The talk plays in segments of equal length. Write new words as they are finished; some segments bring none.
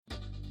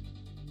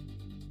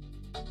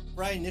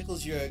Brian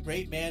Nichols, you're a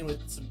great man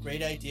with some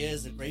great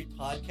ideas, a great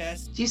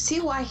podcast. Do you see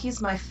why he's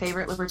my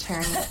favorite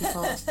libertarian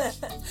people?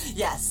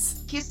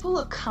 Yes. He's full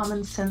of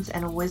common sense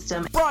and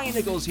wisdom. Brian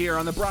Nichols here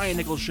on The Brian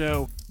Nichols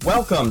Show.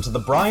 Welcome to The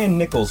Brian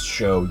Nichols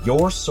Show,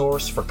 your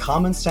source for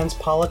common sense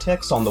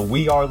politics on the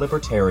We Are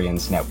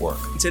Libertarians Network.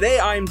 Today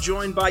I am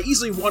joined by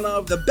easily one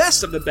of the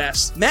best,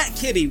 Matt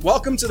Kibbe.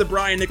 Welcome to The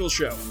Brian Nichols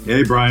Show.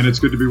 Hey, Brian, it's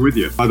good to be with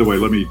you. By the way,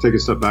 let me take a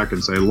step back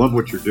and say I love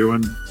what you're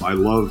doing. I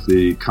love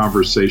the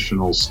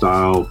conversational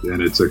style,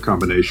 and it's a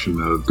combination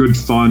of good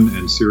fun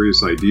and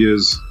serious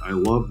ideas. I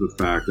love the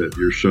fact that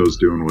your show's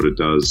doing what it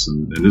does,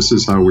 and this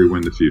is how we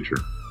win the future.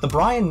 The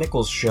Brian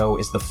Nichols Show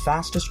is the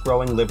fastest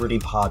growing liberty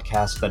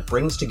podcast that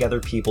brings together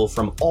people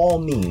from all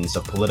means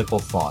of political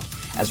thought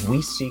as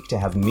we seek to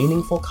have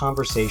meaningful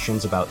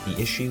conversations about the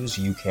issues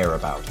you care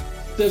about.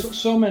 There's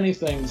so many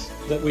things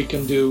that we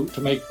can do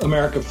to make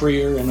America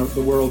freer and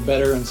the world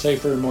better and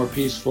safer and more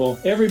peaceful.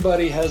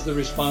 Everybody has the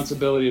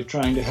responsibility of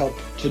trying to help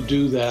to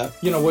do that.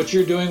 You know, what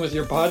you're doing with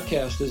your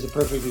podcast is a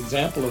perfect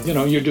example of,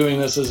 you're doing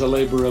this as a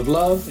labor of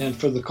love and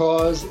for the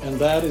cause, and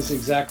that is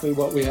exactly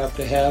what we have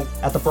to have.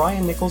 At The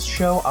Brian Nichols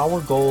Show, our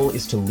goal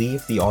is to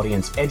leave the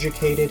audience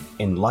educated,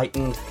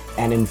 enlightened,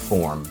 and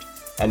informed.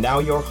 And now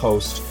your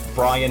host,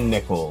 Brian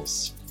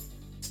Nichols.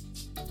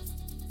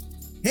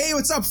 Hey,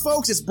 what's up,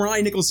 folks? It's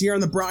Brian Nichols here on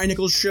The Brian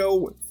Nichols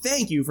Show.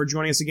 Thank you for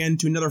joining us again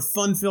to another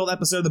fun-filled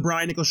episode of The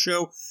Brian Nichols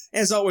Show.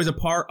 As always, a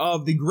part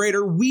of the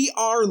greater We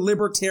Are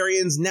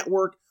Libertarians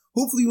Network.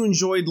 Hopefully you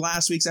enjoyed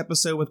last week's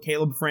episode with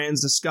Caleb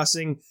Franz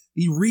discussing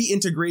the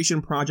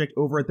reintegration project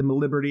over at the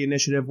Liberty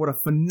Initiative. What a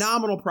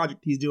phenomenal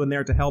project he's doing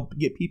there to help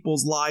get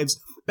people's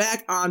lives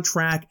back on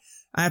track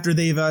after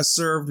they've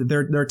served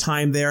their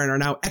time there and are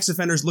now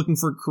ex-offenders looking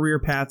for career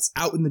paths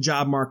out in the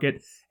job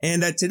market.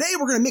 And today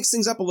we're going to mix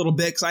things up a little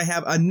bit because I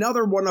have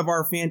another one of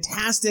our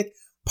fantastic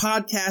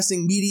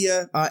podcasting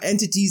media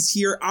entities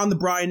here on the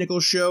Brian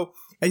Nichols Show.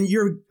 And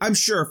I'm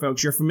sure,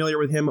 folks, you're familiar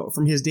with him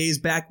from his days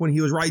back when he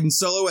was riding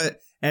solo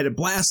at a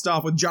blast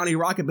off with Johnny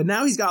Rocket. But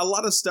now he's got a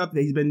lot of stuff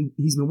that he's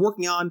been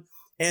working on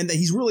and that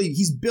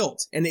he's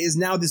built. And it is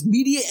now this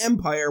media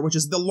empire, which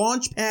is the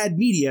Launchpad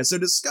Media. So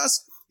to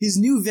discuss his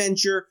new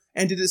venture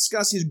and to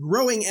discuss his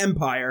growing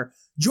empire,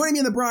 joining me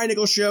on the Brian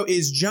Nichols Show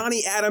is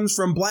Johnny Adams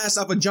from Blast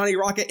Off with Johnny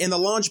Rocket and the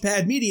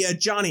Launchpad Media.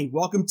 Johnny,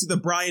 welcome to the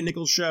Brian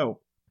Nichols Show.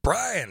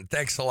 Brian,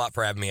 thanks a lot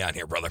for having me on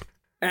here, brother.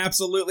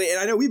 Absolutely. And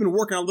I know we've been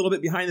working on a little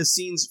bit behind the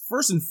scenes,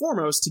 first and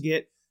foremost, to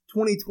get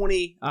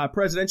 2020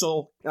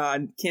 presidential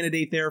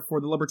candidate there for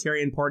the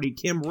Libertarian Party,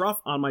 Kim Ruff,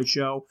 on my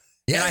show.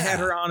 Yeah. And I had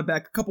her on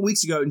back a couple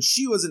weeks ago, and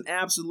she was an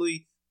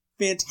absolutely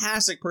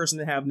fantastic person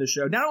to have in the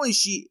show. Not only is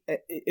she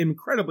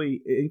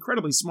incredibly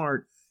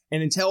smart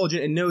and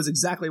intelligent and knows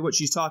exactly what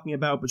she's talking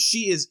about, but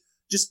she is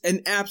just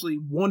an absolutely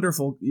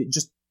wonderful,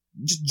 just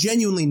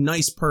genuinely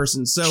nice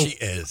person. So she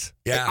is.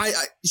 Yeah. I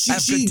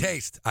have good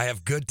taste. I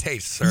have good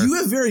taste, sir. You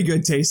have very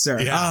good taste, sir.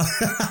 Yeah.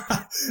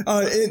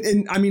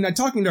 And I mean,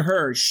 talking to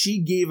her,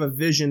 she gave a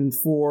vision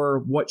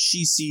for what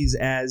she sees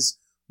as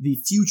the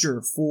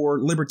future for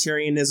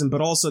libertarianism,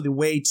 but also the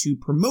way to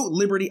promote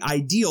liberty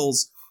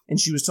ideals. And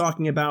she was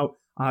talking about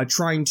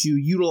trying to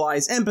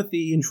utilize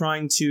empathy and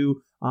trying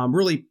to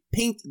really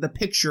paint the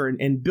picture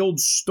and build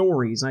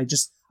stories. And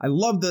I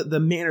love the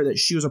manner that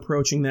she was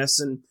approaching this.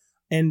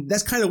 And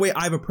that's kind of the way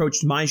I've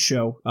approached my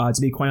show,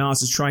 to be quite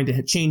honest, is trying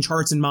to change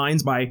hearts and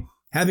minds by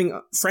having,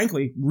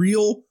 frankly,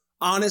 real,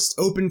 honest,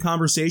 open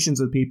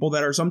conversations with people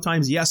that are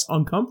sometimes, yes,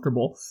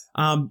 uncomfortable.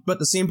 But at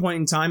the same point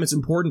in time, it's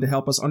important to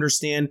help us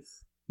understand,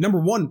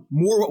 number one,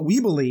 more what we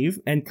believe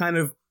and kind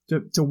of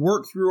to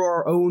work through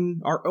our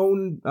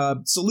own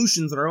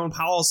solutions and our own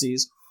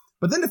policies,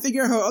 but then to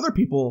figure out how other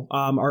people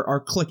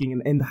are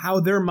clicking and how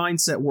their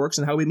mindset works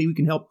and how maybe we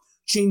can help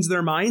change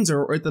their minds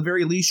or at the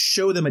very least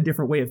show them a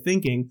different way of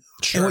thinking.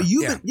 Sure.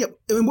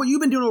 And what you've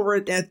been doing over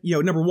at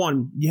number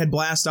one, you had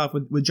Blast Off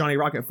with Johnny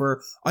Rocket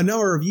for a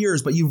number of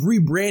years, but you've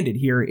rebranded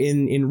here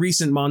in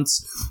recent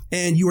months,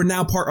 and you are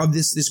now part of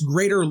this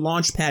greater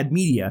Launchpad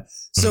Media.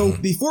 So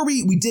before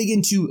we dig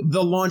into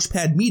the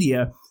Launchpad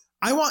Media,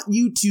 I want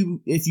you to,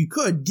 if you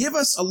could, give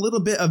us a little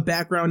bit of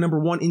background,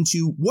 number one,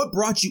 into what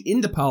brought you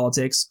into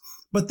politics,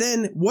 but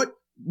then what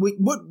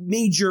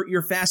made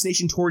your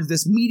fascination towards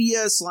this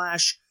media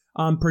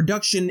 /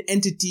 production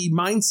entity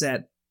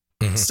mindset,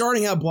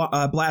 starting out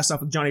Blast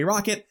Off with Johnny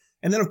Rocket,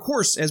 and then, of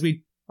course, as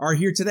we are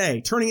here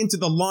today, turning into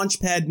the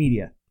Launchpad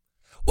Media.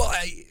 Well,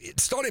 it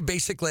started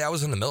basically, I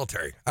was in the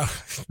military.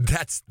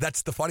 That's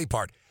the funny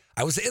part.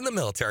 I was in the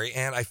military,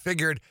 and I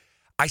figured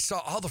I saw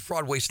all the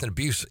fraud, waste, and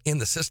abuse in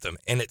the system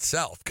in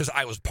itself, because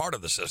I was part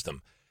of the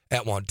system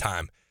at one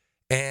time.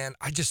 And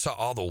I just saw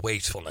all the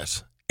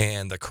wastefulness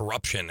and the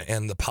corruption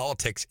and the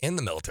politics in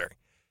the military.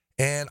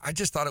 And I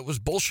just thought it was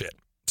bullshit.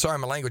 Sorry,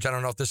 my language. I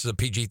don't know if this is a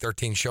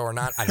PG-13 show or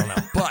not. I don't know.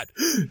 But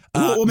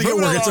we'll make it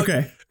work. It's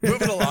okay.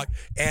 Moving along.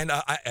 And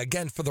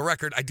again, for the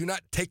record, I do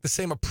not take the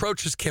same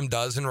approach as Kim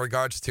does in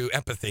regards to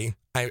empathy.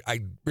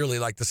 I really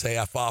like to say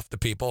F off to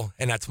people,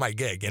 and that's my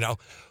gig,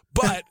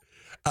 But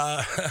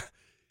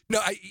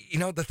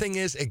No, the thing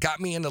is, it got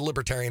me into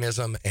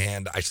libertarianism,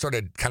 and I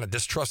started kind of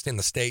distrusting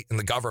the state and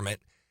the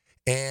government.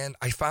 And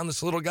I found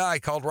this little guy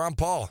called Ron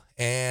Paul,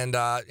 and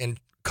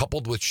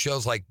coupled with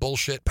shows like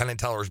Bullshit, Penn and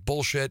Teller's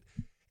Bullshit,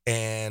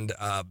 and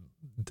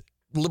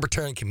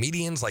libertarian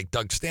comedians like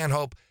Doug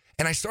Stanhope,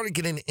 and I started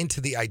getting into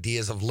the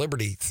ideas of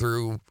liberty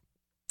through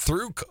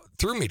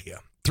media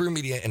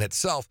in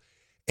itself.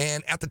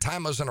 And at the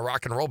time, I was in a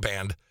rock and roll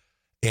band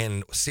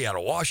in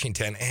Seattle,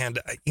 Washington, and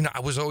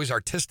I was always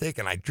artistic,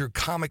 and I drew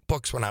comic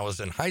books when I was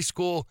in high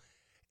school,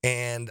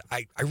 and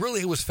I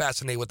really was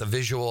fascinated with the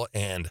visual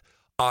and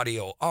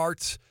audio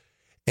arts.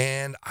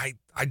 And I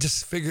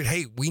just figured,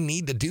 hey, we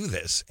need to do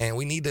this, and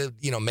we need to,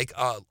 make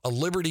a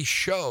liberty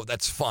show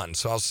that's fun.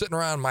 So I was sitting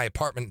around my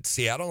apartment in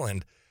Seattle,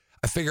 and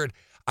I figured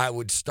I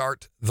would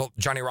start the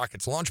Johnny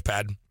Rockets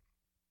Launchpad.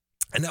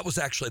 And that was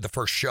actually the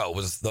first show,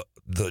 was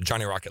the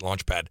Johnny Rocket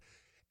Launchpad.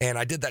 And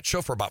I did that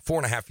show for about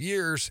 4.5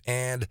 years,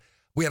 and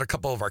we had a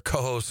couple of our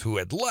co-hosts who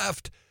had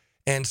left.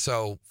 And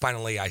so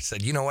finally I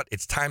said, you know what?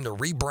 It's time to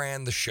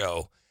rebrand the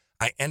show.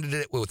 I ended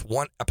it with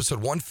episode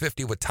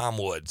 150 with Tom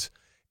Woods.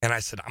 And I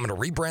said, I'm going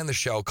to rebrand the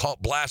show, call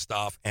it Blast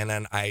Off. And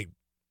then I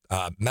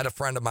met a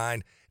friend of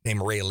mine named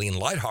Raylene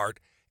Lightheart.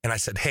 And I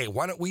said, hey,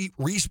 why don't we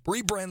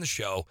rebrand the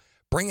show,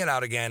 bring it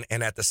out again?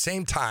 And at the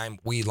same time,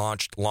 we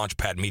launched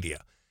Launchpad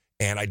Media.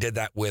 And I did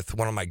that with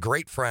one of my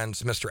great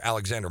friends, Mr.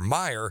 Alexander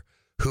Meyer,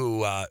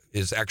 who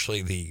is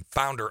actually the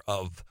founder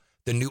of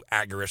the New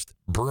Agorist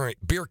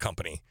Beer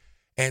Company.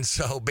 And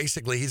so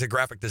basically, he's a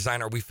graphic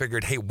designer. We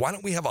figured, hey, why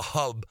don't we have a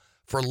hub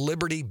for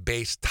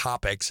liberty-based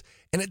topics?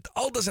 And it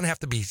all doesn't have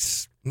to be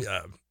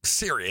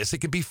serious. It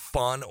could be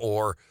fun,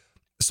 or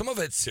some of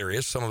it's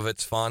serious, some of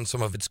it's fun,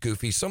 some of it's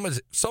goofy, some of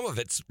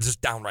it's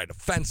just downright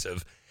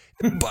offensive.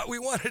 But we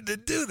wanted to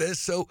do this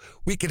so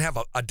we can have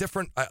a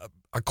different,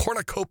 a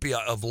cornucopia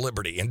of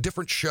liberty and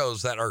different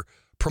shows that are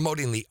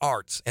promoting the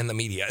arts and the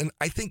media. And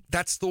I think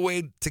that's the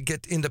way to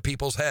get into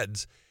people's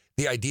heads.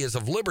 The ideas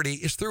of liberty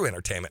is through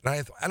entertainment.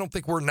 And I don't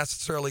think we're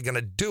necessarily going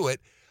to do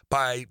it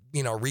by,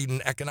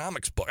 reading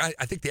economics book.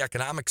 I think the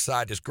economics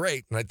side is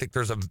great, and I think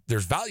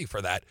there's value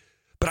for that.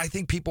 But I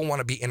think people want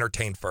to be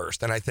entertained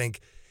first. And I think,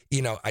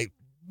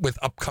 with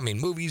upcoming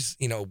movies,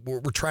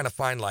 we're trying to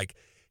find like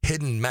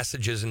hidden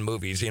messages in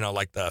movies,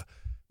 like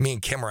me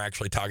and Kim are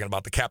actually talking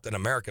about the Captain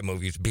America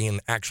movies being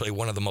actually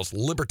one of the most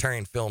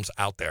libertarian films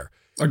out there.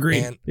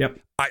 Agreed. And yep.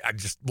 I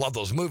just love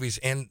those movies.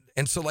 And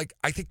so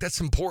I think that's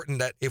important,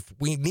 that if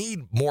we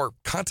need more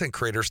content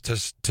creators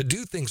to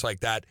do things like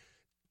that,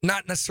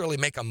 not necessarily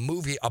make a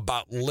movie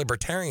about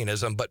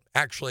libertarianism, but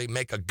actually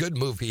make a good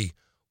movie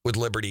with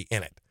liberty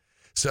in it.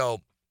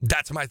 So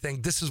that's my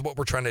thing. This is what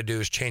we're trying to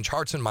do, is change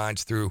hearts and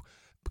minds through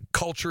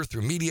culture,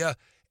 through media,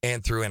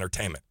 and through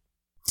entertainment.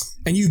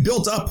 And you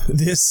built up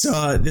this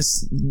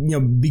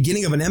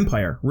beginning of an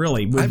empire,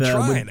 really.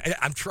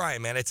 I'm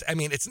trying, man.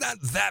 It's not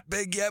that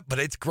big yet, but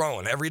it's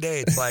growing every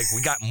day. It's like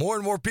we got more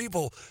and more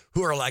people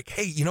who are like,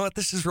 hey, you know what?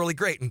 This is really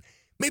great. And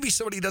maybe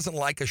somebody doesn't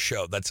like a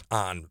show that's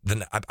on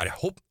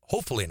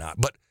hopefully not,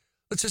 but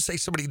let's just say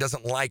somebody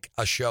doesn't like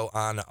a show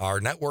on our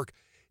network.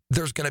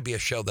 There's going to be a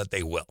show that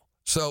they will.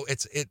 So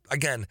it's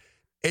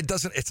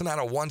not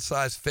a one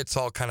size fits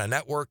all kind of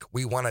network.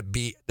 We want to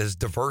be as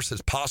diverse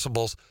as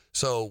possible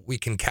so we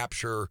can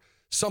capture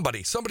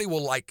somebody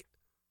will like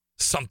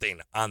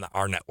something on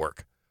our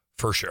network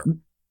for sure.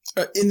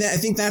 And I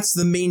think that's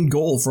the main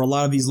goal for a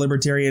lot of these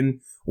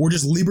libertarian or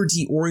just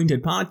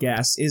liberty-oriented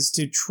podcasts, is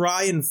to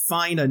try and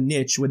find a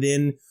niche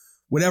within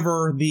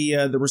whatever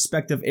the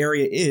respective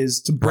area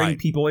is to bring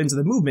people into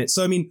the movement.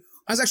 So,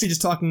 I was actually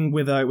just talking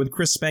with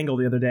Chris Spangle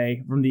the other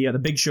day from the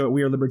Big Show at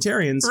We Are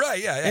Libertarians.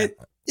 Right, yeah.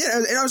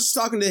 And I was just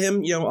talking to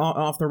him,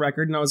 off the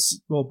record, and I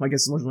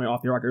guess it wasn't really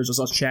off the record, it was just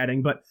us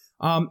chatting, but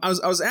I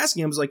was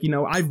asking him, I was like,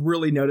 I've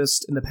really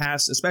noticed in the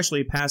past,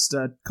 especially past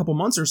couple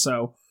months or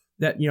so,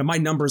 that my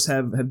numbers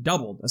have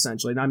doubled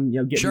essentially, and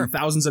I'm getting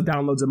thousands of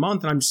downloads a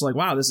month, and I'm just like,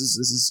 wow, this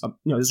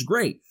is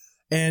great.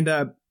 And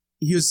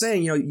he was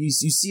saying, you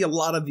see a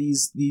lot of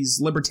these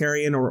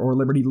libertarian or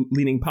liberty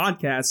leaning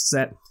podcasts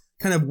that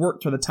kind of work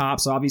to the top.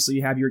 So obviously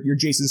you have your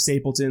Jason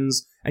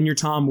Stapletons and your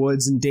Tom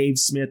Woods and Dave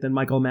Smith and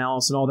Michael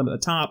Malice and all them at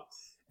the top,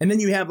 and then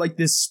you have like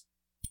this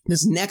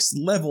next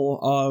level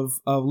of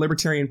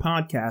libertarian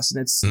podcasts,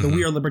 and it's the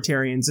We Are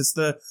Libertarians. It's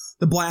the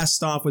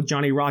Blast Off with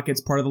Johnny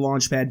Rockets, part of the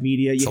Launchpad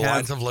Media. You have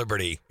Alliance of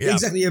Liberty. Yeah.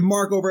 Exactly. You have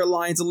Mark over at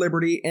Alliance of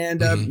Liberty.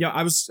 And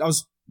I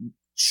was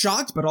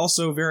shocked, but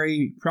also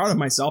very proud of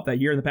myself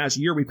that in the past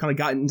year, we've kind of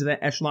gotten into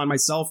that echelon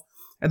myself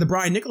at the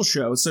Brian Nichols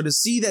Show. So to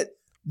see that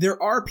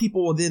there are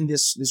people within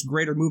this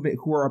greater movement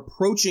who are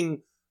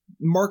approaching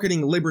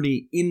marketing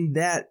liberty in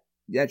that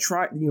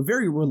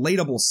very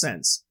relatable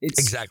sense.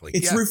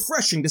 It's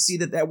refreshing to see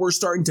that we're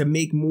starting to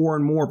make more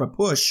and more of a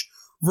push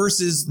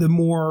versus the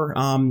more,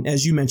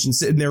 as you mentioned,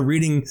 sitting there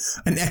reading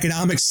an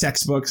economics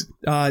textbook.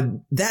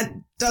 That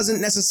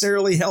doesn't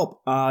necessarily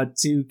help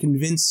to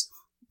convince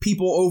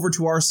people over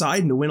to our side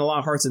and to win a lot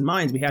of hearts and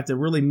minds. We have to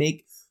really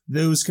make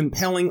those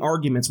compelling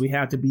arguments. We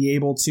have to be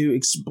able to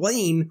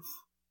explain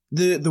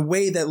the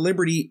way that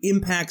liberty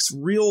impacts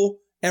real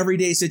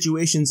everyday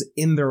situations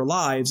in their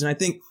lives. And I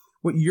think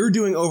what you're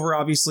doing over,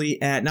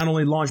 obviously, at not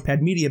only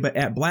Launchpad Media, but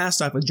at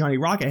Blast Off with Johnny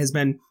Rocket has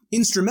been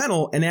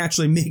instrumental in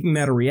actually making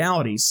that a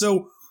reality.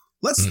 So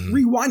let's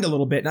rewind a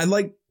little bit. And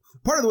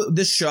part of what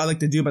this show I like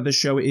to do about this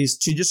show is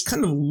to just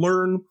kind of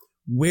learn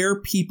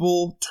where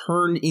people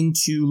turn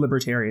into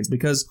libertarians,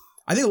 because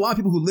I think a lot of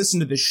people who listen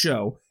to this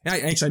show,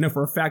 and I know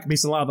for a fact,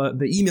 based on a lot of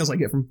the emails I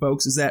get from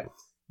folks, is that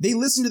they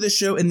listen to this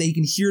show and they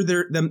can hear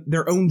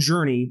their own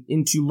journey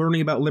into learning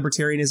about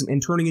libertarianism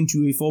and turning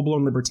into a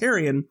full-blown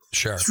libertarian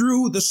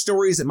through the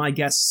stories that my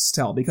guests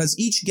tell, because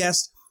each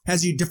guest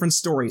has a different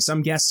story.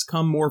 Some guests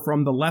come more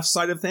from the left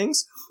side of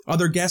things.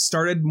 Other guests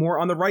started more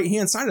on the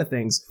right-hand side of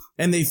things,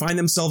 and they find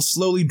themselves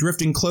slowly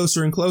drifting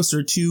closer and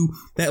closer to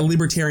that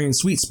libertarian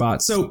sweet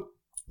spot. So,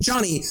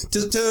 Johnny,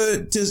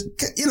 to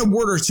in a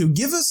word or two,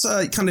 give us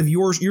kind of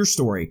your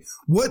story.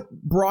 What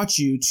brought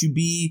you to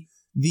be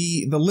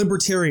the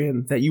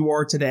libertarian that you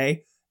are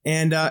today?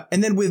 And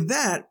then with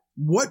that,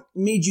 what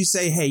made you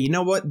say, hey, you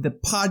know what? The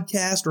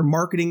podcast or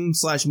marketing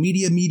 /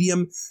 media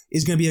medium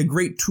is going to be a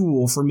great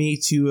tool for me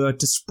to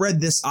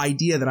spread this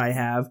idea that I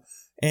have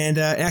and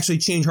actually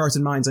change hearts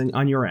and minds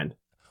on your end.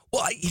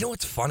 Well, you know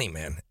what's funny,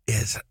 man,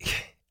 is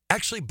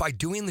actually by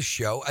doing the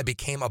show, I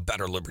became a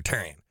better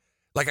libertarian.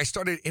 Like, I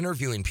started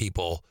interviewing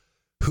people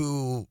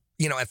who,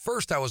 at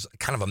first I was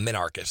kind of a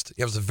minarchist.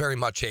 I was very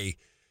much a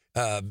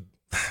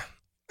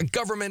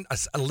government,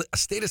 a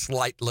status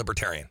light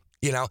libertarian,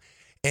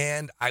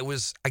 and I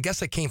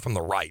guess I came from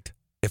the right,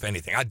 if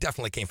anything. I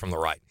definitely came from the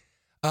right.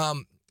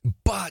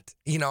 But,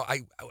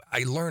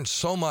 I learned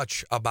so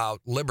much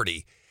about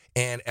liberty.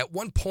 And at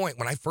one point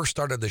when I first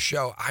started the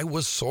show, I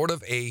was sort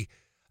of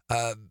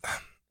I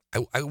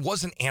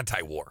wasn't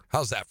anti-war.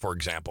 How's that, for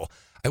example?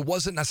 I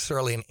wasn't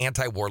necessarily an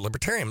anti-war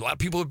libertarian. A lot of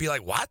people would be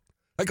like, what?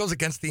 That goes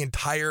against the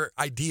entire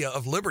idea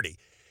of liberty.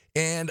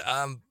 And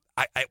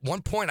at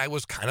one point, I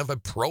was kind of a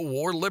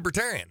pro-war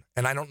libertarian.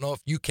 And I don't know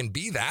if you can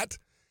be that.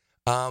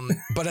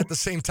 But at the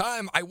same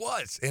time, I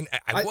was. And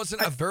I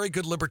wasn't a very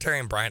good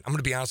libertarian, Brian. I'm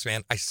going to be honest,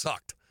 man. I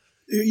sucked.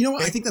 You know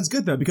what? I think that's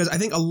good, though, because I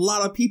think a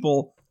lot of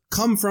people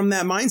come from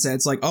that mindset.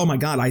 It's like, oh, my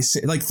God,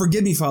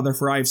 forgive me, Father,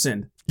 for I have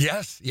sinned.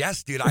 Yes,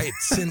 dude. I had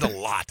sinned a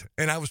lot,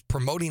 and I was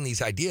promoting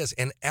these ideas.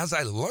 And as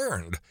I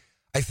learned,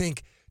 I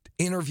think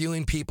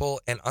interviewing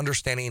people and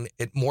understanding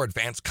more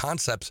advanced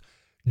concepts,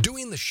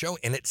 doing the show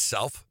in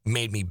itself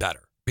made me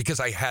better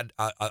because I had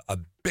a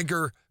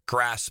bigger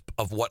grasp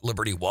of what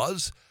liberty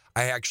was.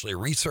 I actually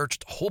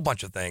researched a whole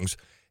bunch of things,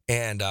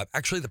 and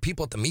actually the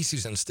people at the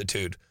Mises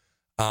Institute,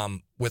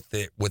 with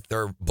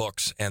their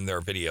books and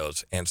their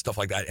videos and stuff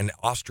like that, and the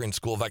Austrian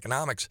School of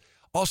Economics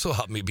also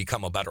helped me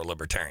become a better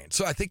libertarian.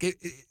 So I think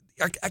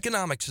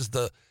economics is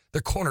the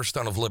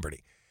cornerstone of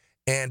liberty.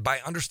 And by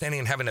understanding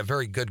and having a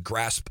very good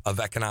grasp of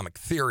economic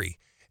theory,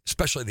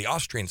 especially the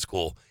Austrian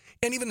school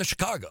and even the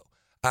Chicago,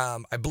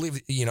 I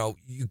believe,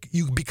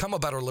 you become a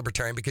better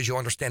libertarian because you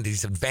understand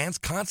these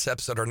advanced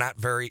concepts that are not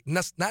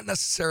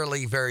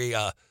necessarily very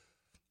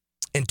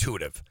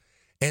intuitive.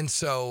 And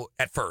so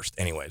at first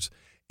anyways.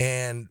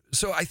 And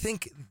so I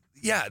think,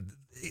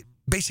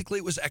 basically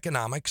it was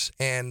economics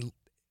and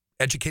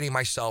educating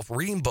myself,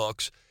 reading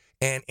books,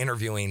 and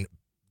interviewing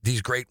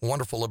these great,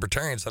 wonderful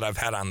libertarians that I've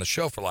had on the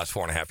show for the last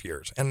 4.5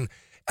 years. And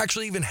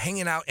actually even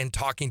hanging out and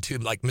talking to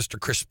like Mr.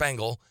 Chris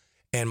Spangle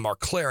and Mark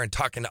Claire and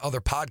talking to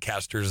other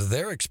podcasters,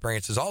 their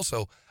experiences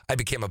also, I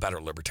became a better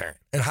libertarian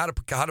and how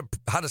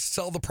to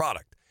sell the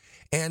product.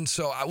 And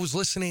so I was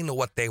listening to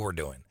what they were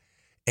doing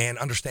and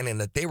understanding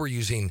that they were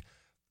using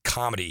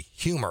comedy,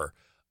 humor,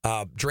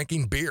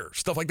 drinking beer,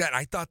 stuff like that. And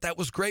I thought that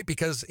was great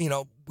because,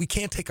 we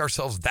can't take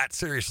ourselves that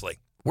seriously.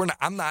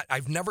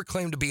 I've never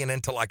claimed to be an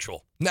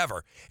intellectual,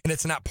 never. And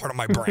it's not part of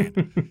my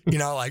brand,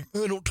 I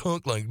don't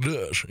talk like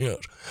this. Yes.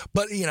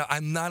 But,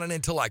 I'm not an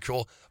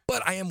intellectual,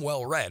 but I am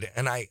well read.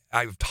 And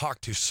I've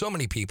talked to so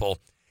many people,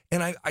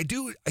 and I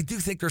do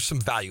think there's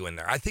some value in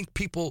there. I think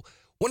people,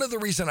 one of the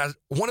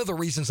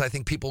reasons I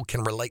think people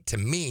can relate to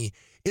me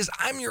is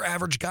I'm your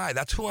average guy.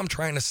 That's who I'm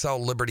trying to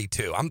sell liberty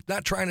to. I'm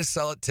not trying to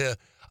sell it to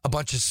a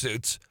bunch of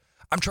suits.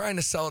 I'm trying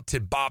to sell it to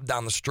Bob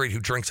down the street who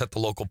drinks at the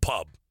local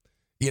pub,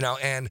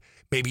 and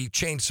maybe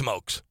chain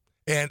smokes.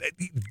 And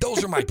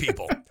those are my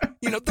people.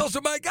 Those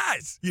are my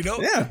guys,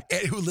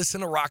 who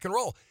listen to rock and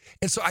roll.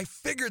 And so I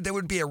figured there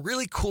would be a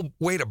really cool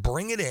way to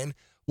bring it in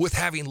with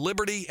having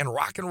liberty and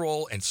rock and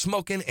roll and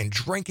smoking and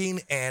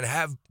drinking and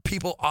have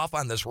people off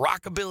on this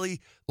rockabilly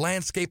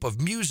landscape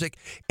of music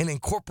and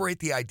incorporate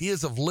the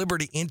ideas of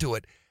liberty into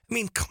it. I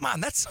mean, come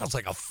on, that sounds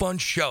like a fun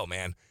show,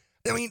 man.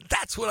 I mean,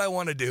 that's what I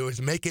want to do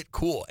is make it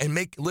cool and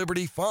make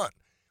liberty fun.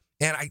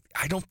 And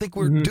I don't think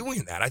we're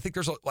doing that. I think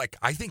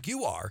I think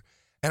you are,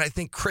 and I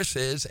think Chris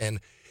is. And,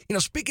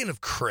 speaking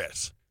of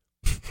Chris,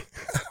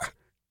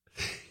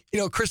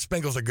 Chris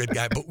Spangle's a good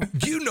guy, but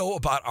do you know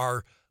about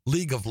our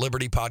League of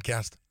Liberty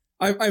podcast?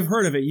 I've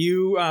heard of it.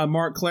 You,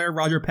 Mark Claire,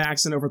 Roger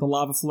Paxton over at the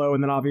Lava Flow,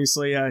 and then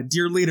obviously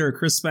dear leader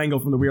Chris Spangle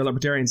from the We Are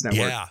Libertarians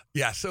Network.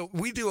 Yeah. So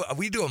we do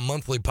a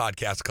monthly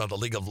podcast called The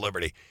League of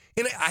Liberty,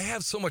 and I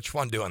have so much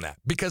fun doing that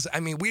because I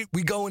mean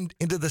we go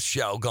into this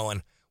show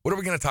going, what are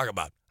we going to talk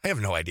about? I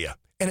have no idea,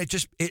 and it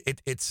just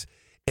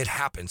it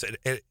happens.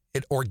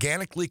 It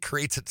organically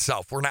creates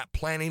itself. We're not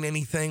planning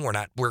anything. We're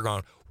not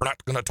going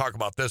to talk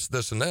about this,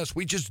 and this.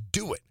 We just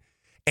do it,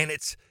 and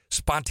it's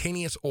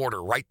spontaneous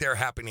order right there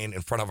happening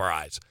in front of our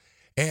eyes.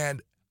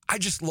 And I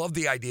just love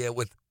the idea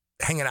with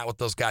hanging out with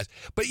those guys.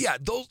 But yeah,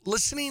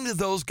 listening to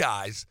those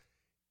guys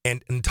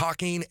and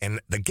talking and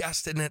the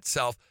guest in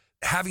itself,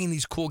 having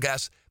these cool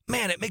guests,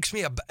 man, it makes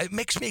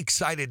me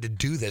excited to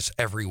do this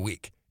every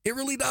week. It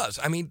really does.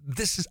 I mean,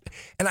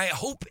 and I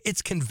hope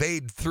it's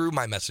conveyed through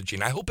my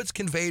messaging. I hope it's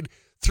conveyed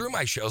through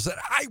my shows that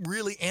I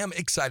really am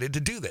excited to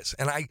do this.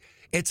 And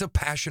it's a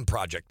passion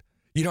project.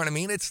 You know what I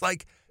mean? It's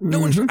like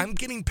I'm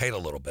getting paid a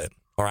little bit.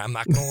 Or I'm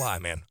not going to lie,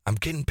 man. I'm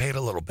getting paid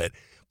a little bit.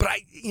 But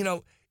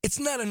it's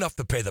not enough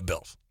to pay the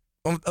bills.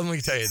 Let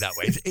me tell you that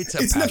way.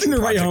 It's nothing to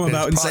write home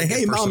about and say,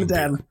 hey, mom and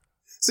dad.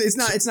 So it's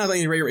not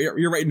like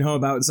you're writing home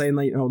about and saying,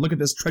 like, look at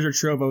this treasure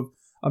trove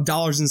of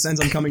dollars and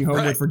cents I'm coming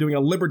home with for doing a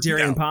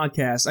libertarian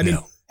podcast. I mean,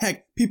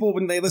 heck, people,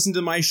 when they listen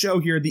to my show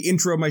here, the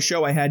intro of my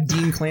show, I had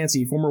Dean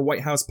Clancy, former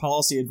White House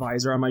policy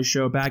advisor, on my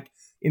show back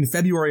in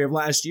February of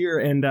last year.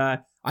 And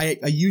I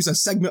use a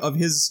segment of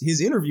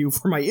his interview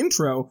for my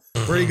intro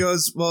where he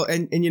goes, well,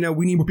 and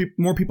we need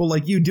more people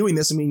like you doing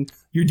this. I mean,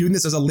 you're doing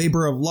this as a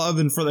labor of love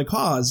and for the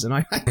cause. And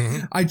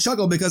I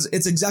chuckle because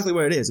it's exactly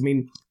what it is. I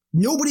mean,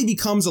 nobody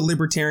becomes a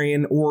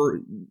libertarian,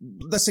 or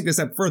let's take it a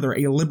step further,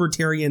 a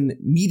libertarian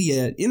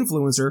media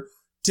influencer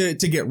to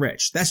get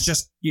rich. That's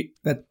just,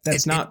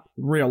 that's not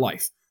real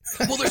life.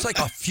 Well, there's like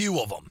a few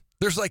of them.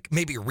 There's like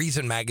maybe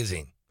Reason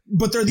Magazine.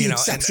 But they're the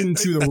exception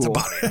to the that's rule.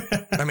 About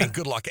it. I mean,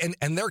 good luck.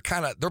 And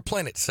they're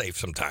playing it safe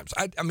sometimes.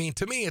 I mean,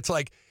 to me, it's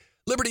like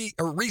Liberty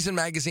or Reason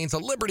Magazine's a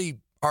Liberty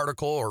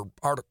article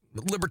or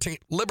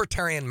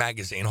Libertarian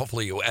magazine.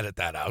 Hopefully you edit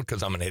that out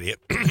because I'm an idiot.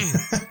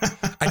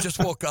 I just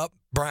woke up,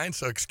 Brian,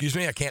 so excuse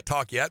me, I can't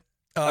talk yet.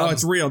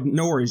 It's real.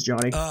 No worries,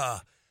 Johnny.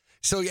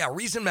 So yeah,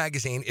 Reason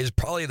Magazine is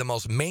probably the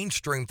most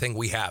mainstream thing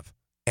we have.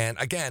 And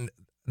again,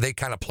 they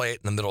kind of play it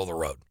in the middle of the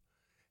road.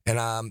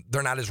 And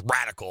they're not as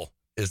radical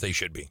as they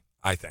should be,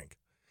 I think.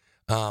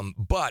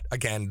 But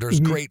again, there's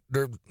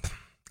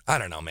I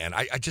don't know, man.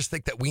 I just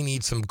think that we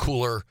need some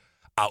cooler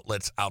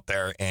outlets out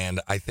there.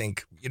 And I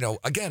think,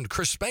 again,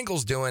 Chris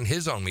Spangle's doing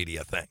his own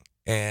media thing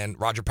and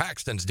Roger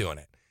Paxton's doing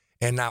it.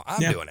 And now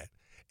I'm doing it.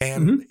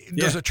 And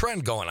there's a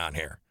trend going on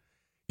here,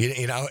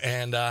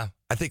 and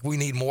I think we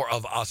need more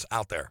of us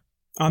out there.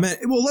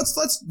 Well,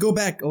 let's go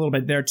back a little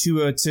bit there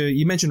to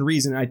you mentioned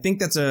Reason. I think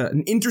that's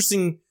an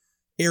interesting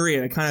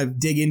area to kind of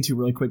dig into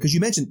really quick, because you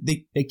mentioned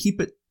they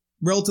keep it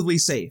relatively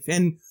safe.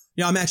 And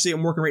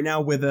I'm working right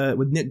now with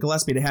Nick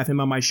Gillespie to have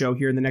him on my show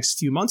here in the next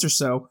few months or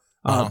so.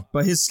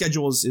 But his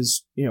schedule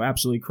is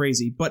absolutely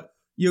crazy. But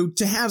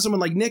to have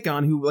someone like Nick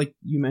on, who, like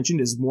you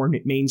mentioned, is more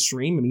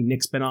mainstream. I mean,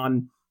 Nick's been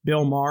on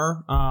Bill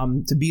Maher,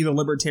 to be the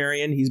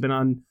libertarian. He's been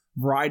on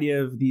a variety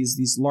of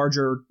these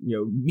larger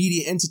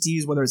media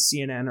entities, whether it's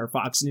CNN or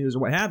Fox News or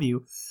what have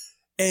you.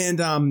 And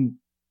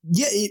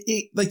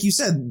it like you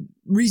said,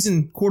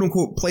 Reason quote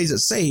unquote plays it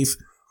safe.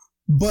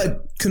 But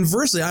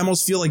conversely, I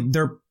almost feel like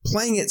they're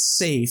playing it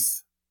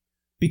safe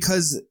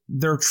because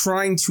they're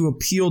trying to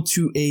appeal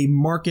to a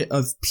market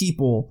of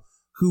people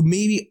who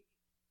maybe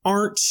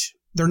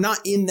they're not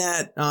in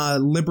that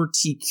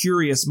liberty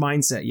curious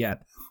mindset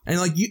yet. And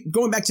like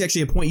going back to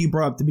actually a point you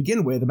brought up to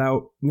begin with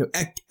about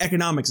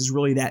economics is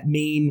really that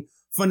main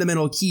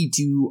fundamental key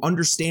to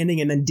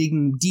understanding and then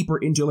digging deeper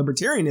into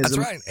libertarianism. That's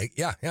right.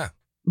 Yeah.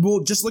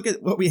 Well, just look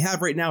at what we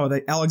have right now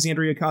with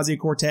Alexandria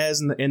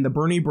Ocasio-Cortez and the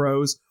Bernie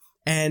Bros.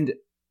 And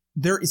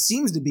there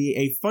seems to be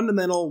a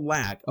fundamental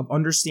lack of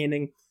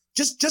understanding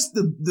just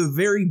the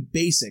very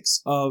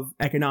basics of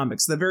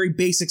economics, the very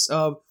basics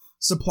of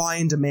supply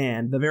and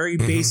demand, the very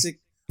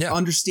basic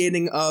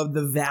understanding of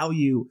the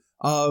value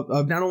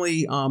of not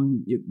only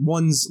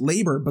one's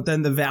labor, but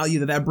then the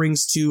value that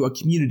brings to a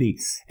community.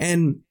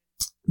 And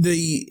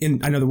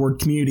I know the word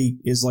community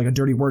is like a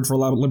dirty word for a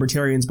lot of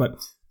libertarians, but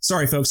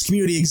sorry, folks,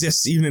 community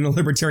exists even in a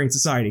libertarian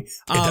society.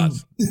 It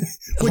does.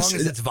 As long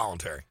as it's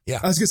voluntary. Yeah.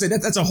 I was going to say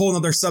that's a whole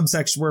other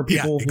subsection where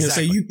people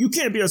say you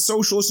can't be a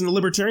socialist and a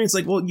libertarian. It's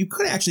like, well, you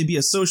could actually be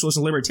a socialist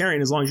and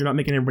libertarian as long as you're not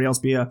making everybody else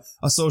be a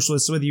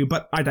socialist with you.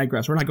 But I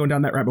digress. We're not going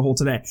down that rabbit hole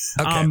today.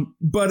 Okay.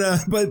 But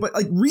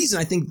like Reason,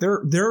 I think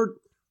they're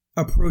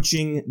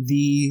approaching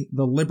the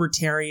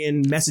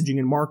libertarian messaging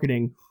and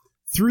marketing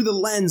through the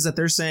lens that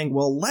they're saying,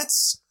 well,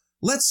 let's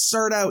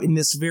start out in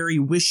this very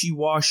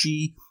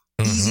wishy-washy,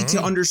 easy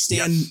to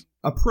understand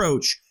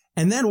approach.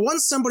 And then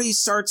once somebody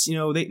starts,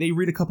 they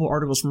read a couple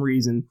articles from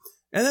Reason,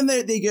 and then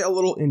they get a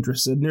little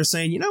interested, and they're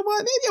saying, you know what,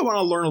 maybe I want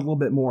to learn a little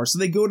bit more. So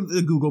they go to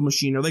the Google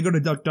machine, or they go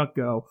to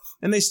DuckDuckGo,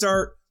 and they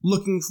start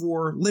looking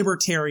for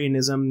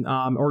libertarianism,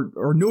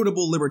 or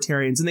notable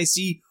libertarians, and they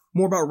see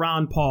more about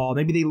Ron Paul.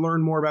 Maybe they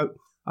learn more about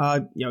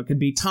It could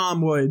be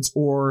Tom Woods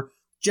or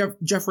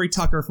Jeffrey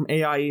Tucker from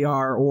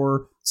AIER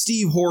or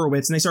Steve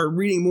Horowitz, and they start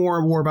reading more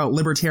and more about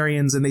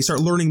libertarians, and they start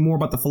learning more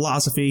about the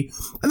philosophy,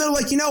 and they're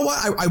like, you know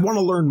what, I want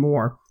to learn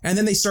more. And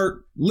then they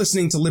start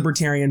listening to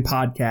libertarian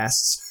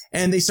podcasts,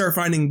 and they start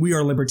finding We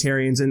Are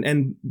Libertarians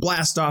and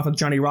blast off with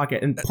Johnny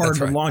Rocket and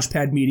part of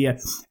Launchpad Media.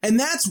 And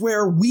that's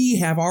where we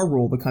have our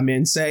role to come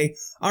in, say,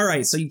 all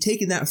right, so you've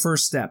taken that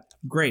first step.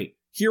 Great.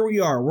 Here we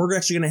are. We're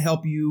actually going to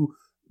help you,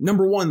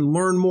 number one,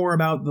 learn more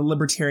about the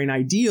libertarian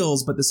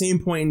ideals, but at the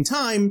same point in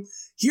time,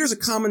 here's a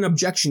common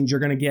objection you're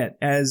going to get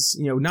as,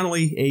 not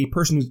only a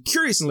person who's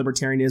curious in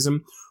libertarianism,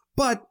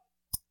 but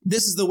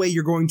this is the way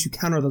you're going to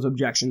counter those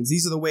objections.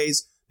 These are the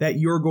ways that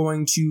you're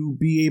going to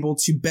be able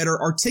to better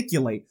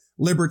articulate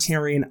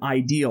libertarian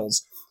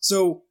ideals.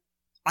 So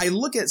I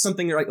look at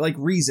something like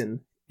Reason,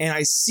 and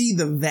I see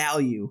the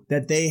value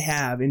that they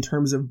have in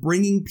terms of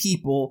bringing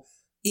people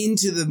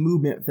into the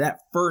movement for that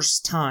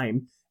first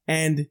time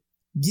and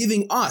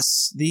giving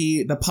us,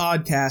 the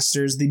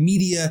podcasters, the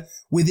media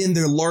within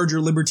their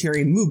larger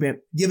libertarian movement,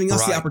 giving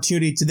us the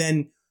opportunity to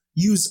then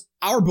use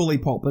our bully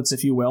pulpits,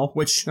 if you will,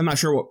 which I'm not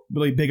sure what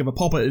really big of a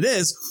pulpit it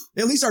is,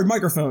 at least our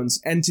microphones,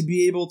 and to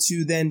be able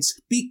to then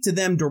speak to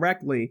them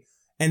directly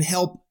and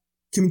help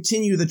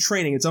continue the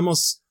training. It's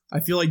almost, I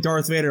feel like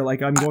Darth Vader,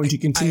 like I'm going to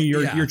continue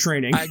your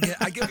training. I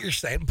get what you're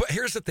saying, but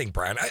here's the thing,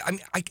 Brian.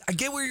 I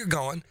get where you're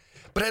going.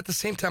 But at the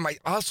same time, I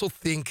also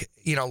think,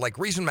 like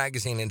Reason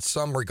Magazine in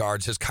some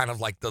regards is kind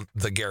of like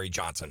the Gary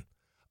Johnson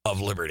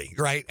of liberty,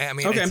 right? I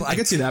mean, okay, it's like, I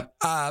can see that.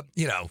 I'm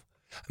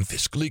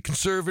fiscally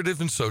conservative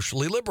and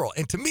socially liberal.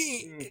 And to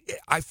me,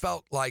 I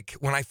felt like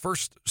when I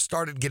first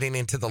started getting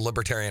into the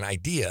libertarian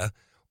idea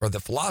or the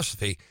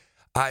philosophy,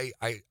 I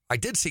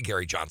did see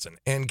Gary Johnson.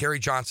 And Gary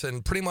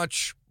Johnson pretty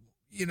much,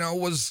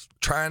 was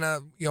trying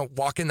to,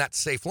 walk in that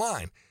safe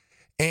line.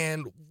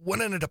 And what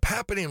ended up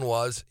happening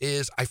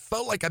is I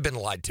felt like I've been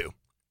lied to.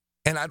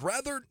 And I'd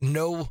rather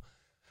know,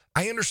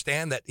 I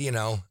understand that,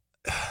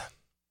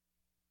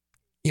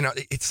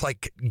 it's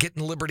like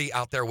getting liberty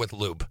out there with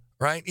lube,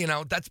 right?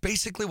 That's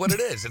basically what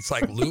it is. It's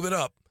like, lube it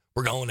up,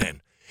 we're going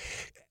in.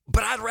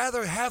 But I'd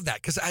rather have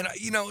that because,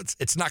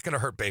 it's not going to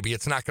hurt, baby.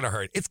 It's not going to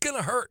hurt. It's going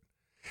to hurt.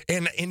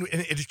 And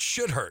it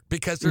should hurt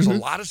because there's a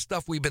lot of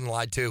stuff we've been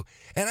lied to.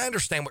 And I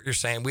understand what you're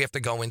saying. We have to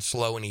go in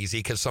slow and easy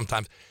because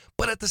sometimes,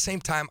 but at the same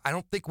time, I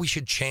don't think we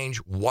should change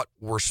what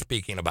we're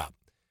speaking about.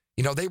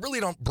 They really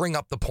don't bring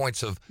up the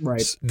points of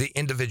the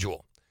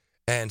individual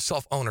and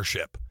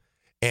self-ownership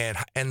and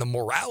the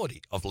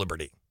morality of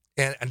liberty.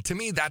 And to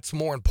me, that's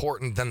more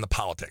important than the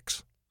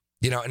politics.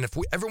 And if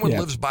everyone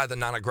lives by the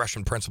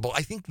non-aggression principle,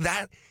 I think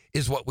that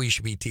is what we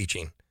should be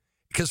teaching.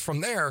 Because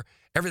from there,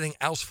 everything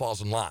else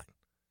falls in line.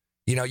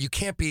 You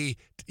can't be,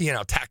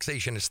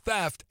 taxation is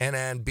theft and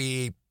then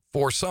be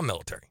for some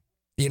military.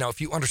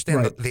 If you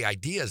understand the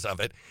ideas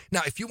of it.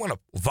 Now, if you want to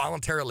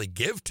voluntarily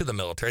give to the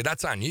military,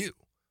 that's on you.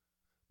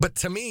 But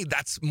to me,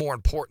 that's more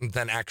important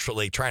than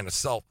actually trying to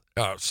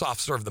soft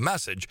serve the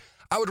message.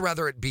 I would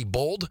rather it be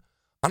bold,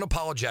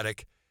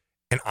 unapologetic,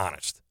 and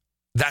honest.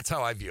 That's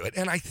how I view it.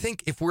 And I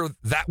think if we're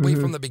that way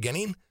from the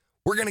beginning,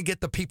 we're going to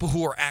get the people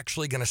who are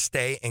actually going to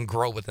stay and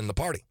grow within the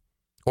party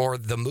or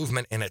the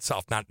movement in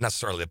itself, not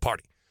necessarily the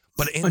party,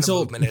 but in the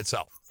movement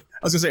itself.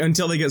 I was going to say,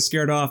 until they get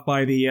scared off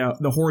by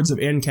the hordes of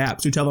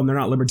NCAPs who tell them they're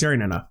not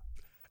libertarian enough.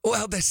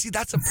 Well,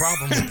 that's a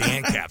problem with the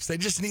NCAPs. They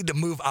just need to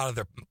move out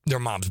of their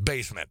mom's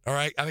basement, all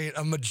right? I mean,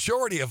 a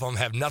majority of them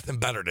have nothing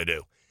better to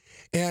do.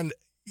 And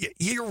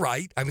you're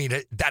right. I mean,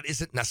 that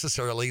isn't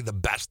necessarily the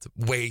best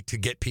way to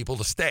get people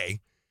to stay,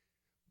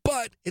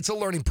 but it's a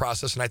learning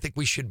process, and I think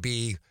we should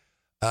be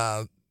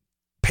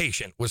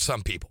patient with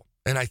some people.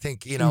 And I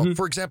think,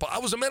 for example, I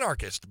was a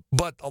minarchist,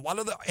 but a lot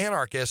of the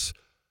anarchists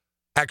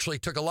actually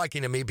took a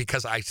liking to me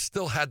because I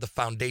still had the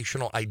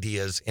foundational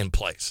ideas in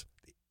place.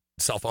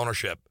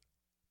 Self-ownership,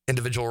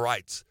 individual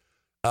rights,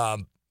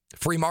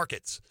 free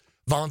markets,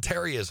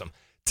 voluntarism.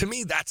 To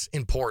me, that's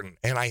important.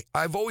 And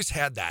I've always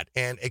had that.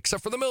 And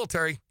except for the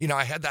military,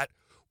 I had that,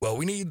 well,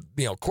 we need,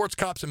 courts,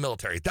 cops, and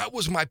military. That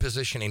was my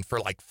positioning for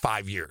like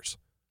 5 years.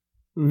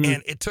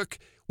 And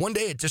one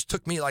day it just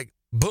took me like,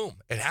 boom,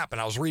 it happened.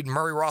 I was reading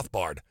Murray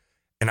Rothbard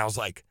and I was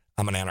like,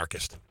 I'm an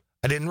anarchist.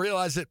 I didn't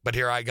realize it, but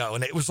here I go.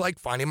 And it was like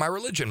finding my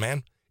religion,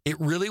 man. It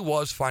really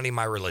was finding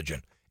my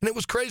religion. And it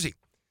was crazy.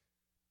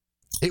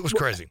 It was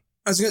crazy.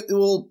 And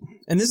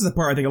this is the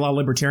part I think a lot of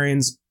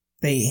libertarians,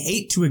 they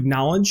hate to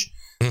acknowledge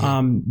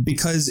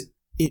because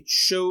it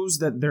shows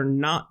that they're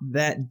not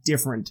that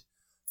different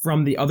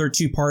from the other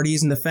two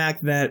parties. And the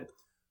fact that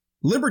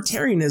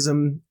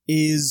libertarianism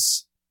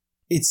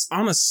it's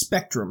on a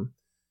spectrum.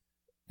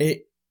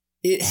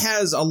 It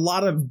has a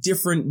lot of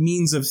different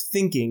means of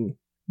thinking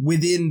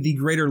within the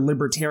greater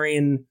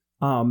libertarian,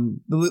 the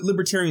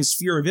libertarian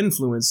sphere of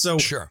influence. So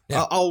sure,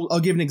 yeah. I'll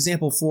give an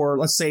example for,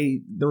 let's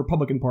say, the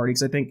Republican Party,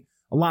 because I think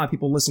a lot of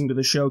people listening to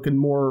the show can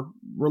more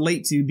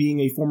relate to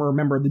being a former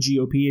member of the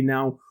GOP and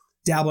now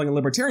dabbling in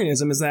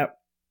libertarianism, is that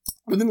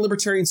within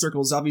libertarian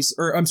circles,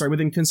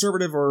 within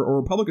conservative or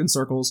Republican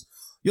circles,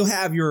 you'll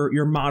have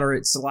your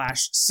moderate /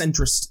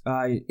 centrist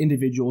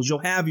individuals. You'll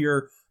have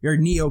your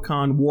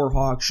neocon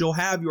warhawks. You'll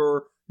have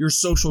your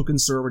social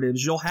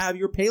conservatives. You'll have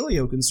your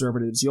paleo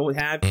conservatives. You'll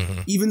have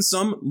even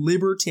some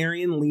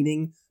libertarian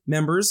leaning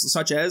members,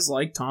 such as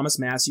like Thomas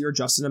Massie or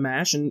Justin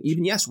Amash, and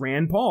even, yes,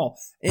 Rand Paul.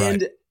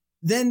 And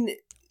then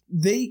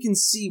they can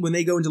see when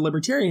they go into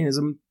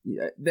libertarianism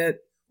that,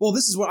 well,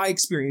 this is what I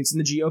experienced in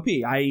the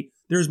GOP.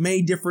 There's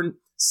many different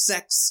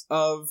sects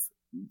of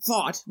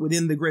thought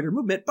within the greater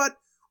movement, but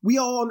we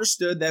all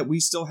understood that we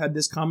still had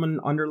this common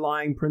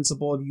underlying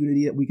principle of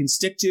unity that we can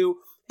stick to,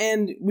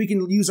 and we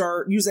can use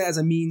that as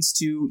a means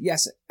to,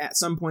 yes, at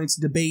some points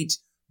debate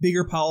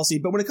bigger policy.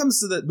 But when it comes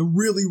to the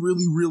really,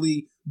 really,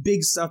 really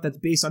big stuff that's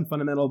based on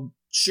fundamental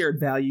shared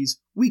values,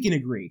 we can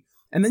agree.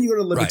 And then you go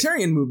to the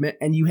libertarian movement,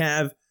 and you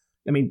have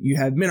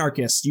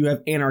minarchists, you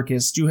have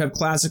anarchists, you have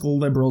classical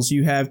liberals,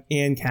 you have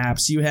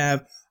ANCAPs, you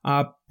have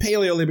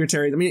paleo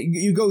libertarians. I mean,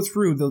 you go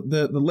through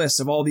the list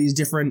of all these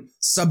different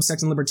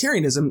subsects in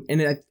libertarianism,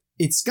 and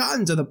it's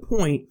gotten to the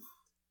point,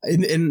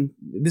 and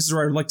this is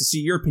where I'd like to see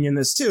your opinion on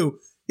this too,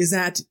 is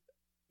that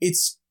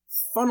it's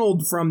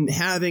funneled from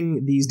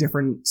having these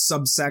different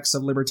subsects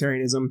of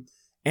libertarianism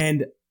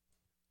and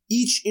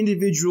each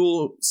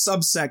individual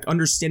subsect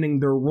understanding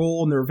their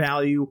role and their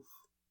value,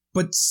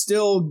 but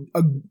still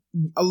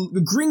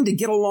agreeing to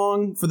get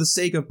along for the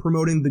sake of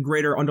promoting the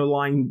greater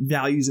underlying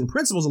values and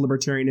principles of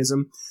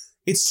libertarianism.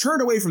 It's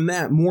turned away from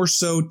that more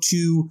so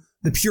to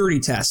the purity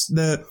test,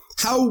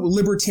 how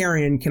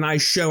libertarian can I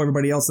show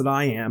everybody else that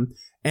I am?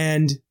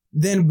 And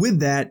then with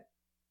that,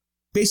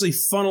 basically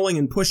funneling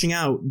and pushing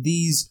out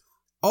these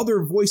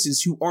other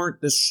voices who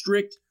aren't the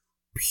strict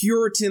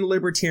Puritan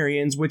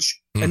libertarians,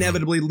 which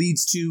inevitably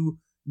leads to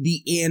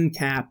the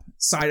ANCAP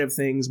side of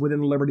things within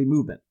the liberty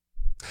movement.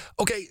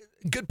 Okay,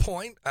 good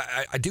point.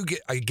 I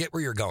get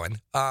where you're going.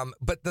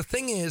 But the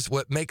thing is,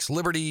 what makes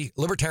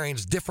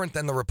libertarians different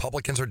than the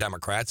Republicans or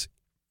Democrats,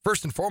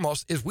 first and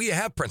foremost, is we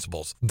have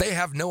principles. They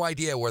have no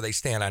idea where they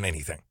stand on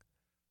anything.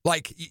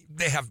 Like,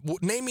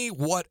 name me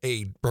what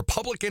a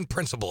Republican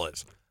principle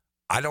is.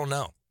 I don't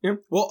know. Yeah.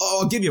 Well,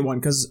 I'll give you one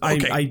because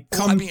I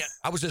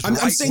was just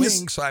right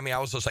wing, so I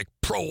was just like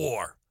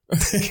pro-war.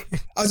 I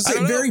was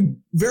saying very,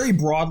 very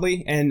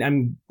broadly,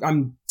 and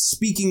I'm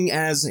speaking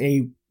as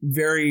a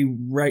very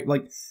right,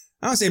 like,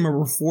 I don't say I'm a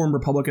reformed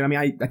Republican. I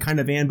mean, I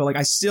kind of am, but like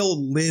I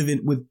still live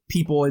with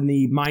people in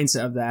the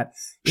mindset of that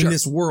in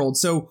this world.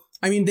 So,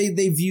 I mean,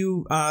 they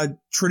view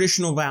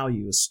traditional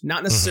values,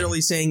 not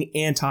necessarily saying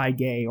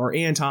anti-gay or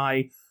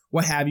anti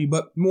what have you,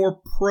 but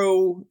more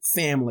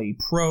pro-family,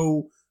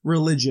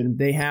 pro-religion.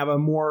 They have a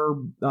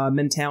more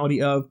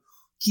mentality of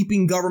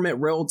keeping government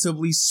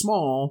relatively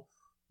small,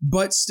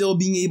 but still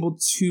being able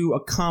to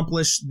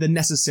accomplish the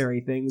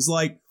necessary things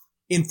like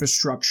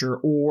infrastructure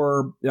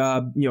or,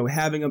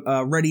 having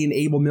a ready and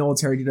able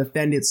military to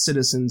defend its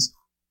citizens.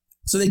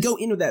 So they go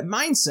into that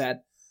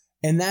mindset,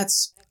 and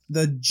that's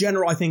the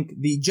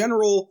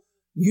general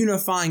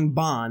unifying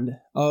bond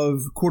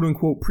of quote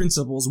unquote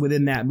principles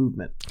within that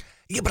movement.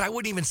 Yeah, but I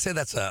wouldn't even say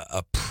that's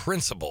a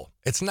principle.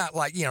 It's not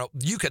like,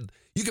 you could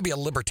be a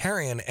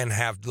libertarian and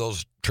have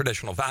those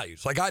traditional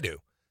values like I do.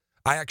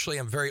 I actually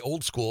am very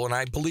old school, and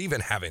I believe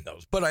in having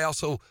those, but I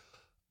also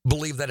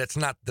believe that it's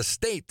not the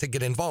state to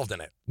get involved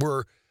in it.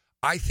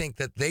 I think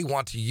that they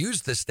want to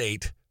use the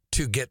state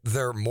to get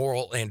their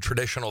moral and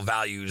traditional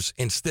values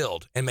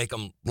instilled and make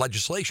them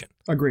legislation.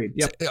 Agreed.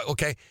 Yep.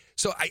 Okay.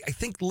 So I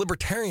think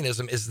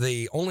libertarianism is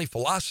the only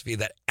philosophy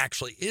that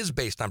actually is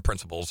based on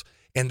principles,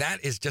 and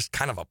that is just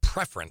kind of a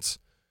preference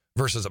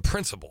versus a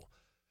principle.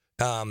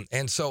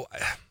 And so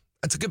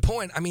that's a good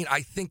point. I mean,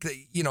 I think that,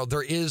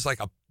 there is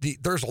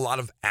there's a lot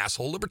of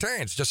asshole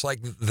libertarians, just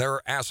like there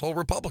are asshole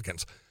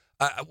Republicans.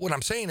 What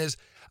I'm saying is,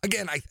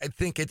 again, I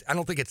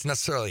don't think it's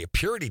necessarily a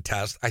purity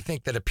test. I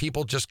think that if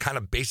people just kind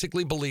of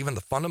basically believe in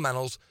the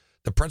fundamentals,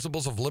 the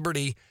principles of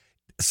liberty,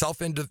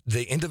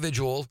 the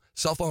individual,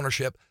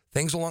 self-ownership,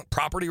 things along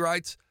property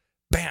rights,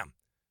 bam,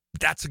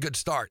 that's a good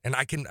start. And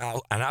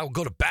I'll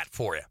go to bat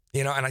for you,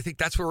 and I think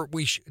that's where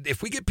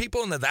if we get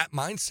people into that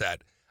mindset,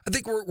 I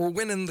think we're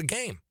winning the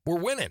game. We're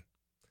winning.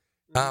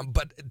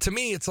 But to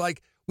me, it's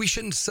like, we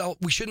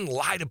shouldn't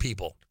lie to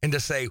people and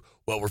just say,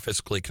 well, we're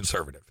fiscally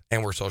conservative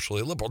and we're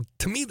socially liberal.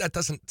 To me, that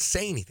doesn't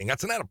say anything.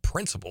 That's not a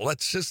principle.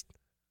 That's just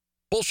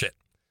bullshit.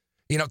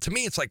 To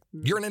me, it's like,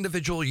 you're an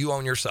individual. You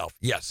own yourself.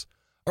 Yes.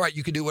 All right.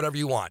 You can do whatever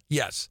you want.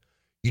 Yes.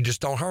 You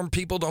just don't harm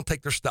people. Don't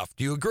take their stuff.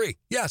 Do you agree?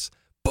 Yes.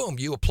 Boom.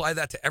 You apply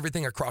that to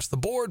everything across the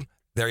board.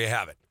 There you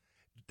have it.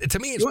 To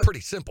me, it's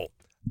pretty simple.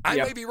 I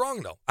may be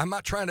wrong, though. I'm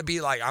not trying to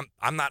be like,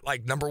 I'm not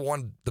like number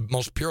one, the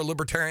most pure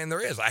libertarian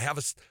there is. I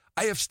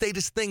have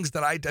statist things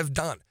that I have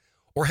done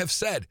or have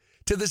said.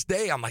 To this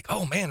day, I'm like,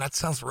 oh, man, that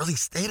sounds really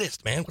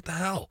statist, man. What the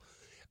hell?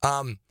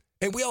 And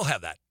we all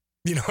have that.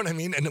 You know what I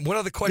mean? And one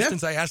of the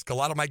questions I ask a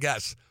lot of my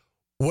guests,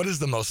 what is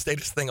the most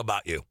statist thing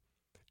about you?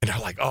 And they're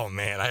like, oh,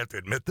 man, I have to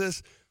admit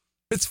this.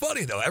 It's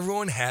funny, though.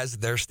 Everyone has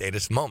their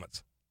statist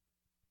moments.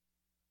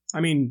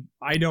 I mean,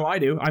 I know I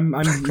do. I'm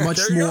much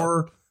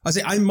more...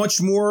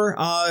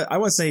 I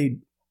want to say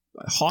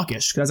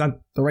hawkish, because that's not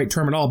the right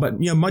term at all, but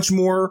much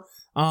more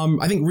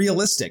I think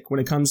realistic when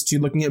it comes to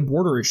looking at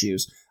border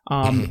issues.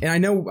 And I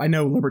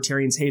know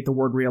libertarians hate the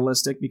word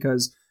realistic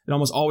because it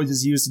almost always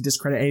is used to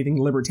discredit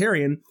anything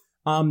libertarian.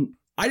 And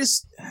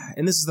this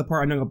is the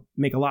part I know will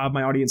make a lot of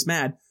my audience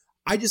mad.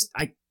 I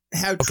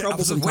have trouble I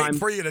was sometimes waiting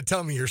for you to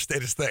tell me your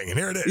status thing, and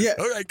here it is. Yeah.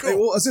 All right, cool.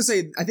 Well, I was gonna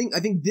say, I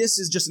think this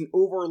is just an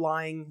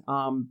overlying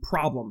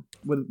problem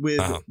with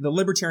the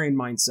libertarian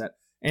mindset,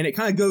 and it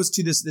kind of goes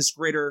to this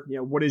greater,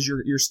 what is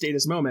your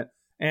status moment,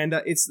 and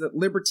it's that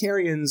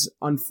libertarians,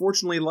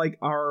 unfortunately, like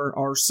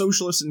our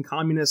socialist and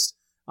communist,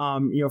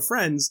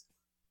 friends,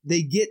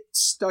 they get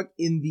stuck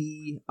in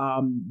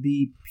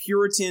the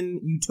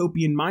Puritan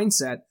utopian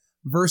mindset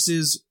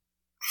versus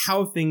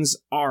how things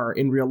are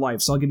in real life.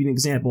 So I'll give you an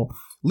example.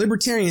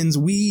 Libertarians,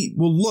 we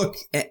will look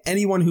at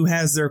anyone who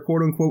has their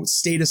quote unquote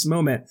status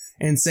moment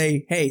and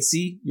say, hey,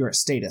 see, you're a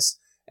status.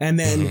 And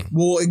then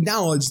we'll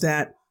acknowledge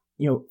that,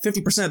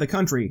 50% of the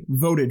country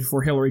voted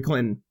for Hillary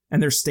Clinton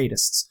and they're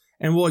statists.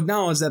 And we'll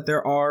acknowledge that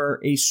there are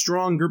a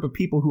strong group of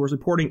people who are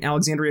supporting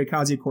Alexandria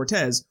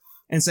Ocasio-Cortez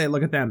and say,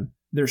 look at them,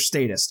 they're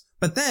statists.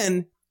 But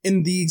then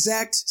in the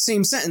exact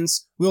same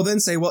sentence, we'll then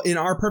say, well, in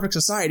our perfect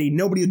society,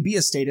 nobody would be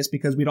a statist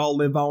because we'd all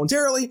live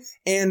voluntarily,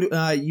 and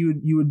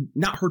you would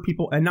not hurt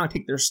people and not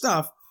take their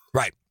stuff.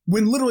 Right.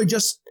 When literally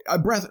just a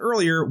breath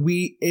earlier,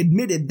 we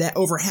admitted that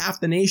over half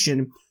the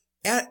nation,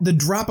 at the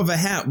drop of a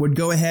hat, would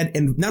go ahead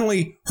and not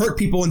only hurt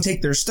people and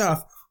take their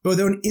stuff, but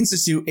then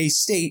institute a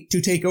state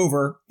to take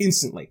over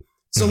instantly.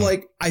 So,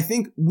 I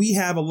think we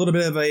have a little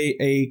bit of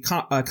a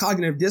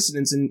cognitive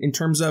dissonance in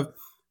terms of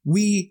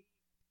we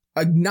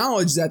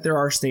acknowledge that there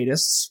are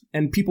statists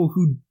and people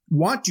who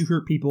want to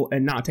hurt people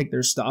and not take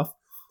their stuff,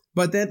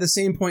 but then at the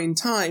same point in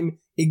time,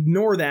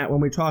 ignore that when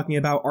we're talking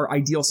about our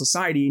ideal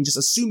society and just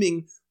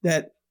assuming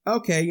that,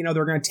 okay,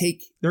 they're going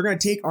to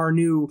take our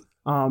new,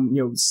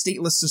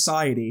 stateless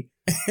society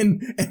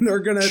and they're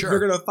going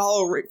to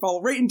follow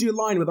right into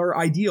line with our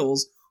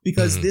ideals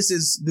because this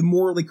is the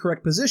morally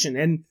correct position.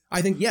 And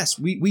I think, yes,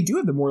 we do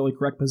have the morally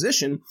correct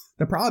position.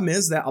 The problem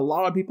is that a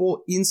lot of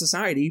people in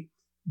society,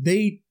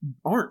 they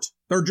aren't.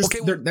 They're just,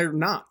 they're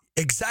not.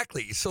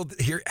 Exactly. So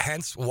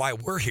hence why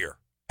we're here.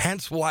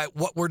 Hence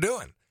what we're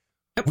doing.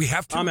 Yep. We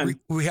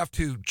have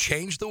to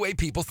change the way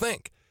people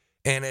think.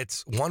 And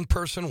it's one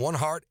person, one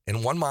heart,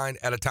 and one mind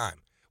at a time.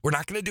 We're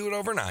not going to do it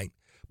overnight.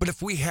 But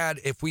if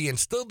we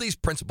instilled these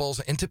principles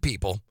into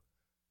people,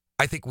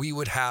 I think we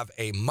would have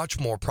a much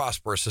more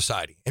prosperous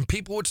society. And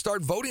people would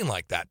start voting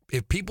like that.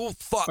 If people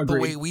thought the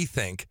way we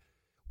think,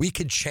 we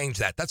could change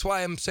that. That's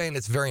why I'm saying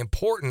it's very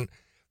important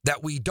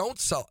that we don't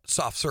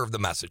soft serve the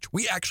message.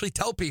 We actually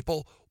tell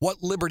people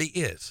what liberty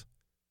is.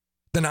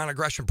 The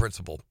non-aggression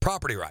principle,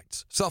 property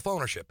rights,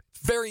 self-ownership.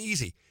 Very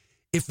easy.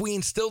 If we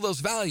instill those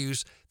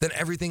values, then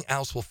everything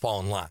else will fall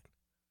in line.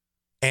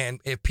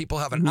 And if people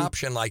have an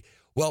option like,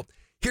 well,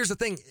 here's the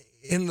thing.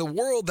 In the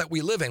world that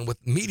we live in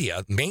with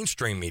media,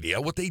 mainstream media,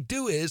 what they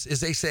do is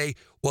they say,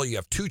 well, you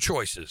have two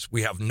choices.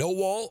 We have no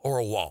wall or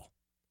a wall.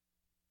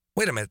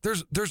 Wait a minute.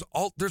 There's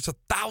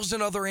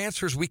 1,000 other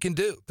answers we can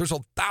do. There's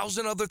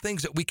 1,000 other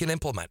things that we can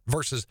implement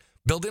versus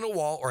building a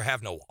wall or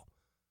have no wall,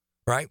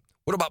 right?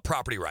 What about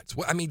property rights?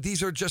 I mean,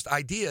 these are just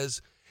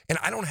ideas, and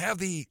I don't have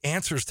the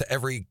answers to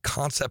every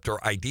concept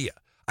or idea.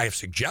 I have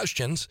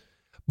suggestions,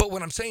 but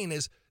what I'm saying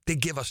is they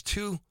give us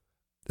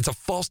it's a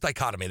false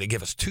dichotomy. They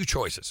give us two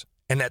choices,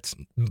 and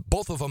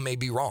both of them may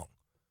be wrong.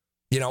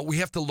 We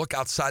have to look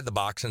outside the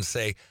box and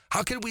say,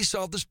 how can we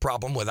solve this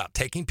problem without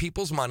taking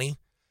people's money,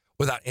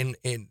 without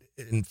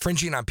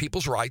infringing on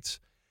people's rights,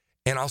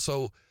 and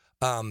also,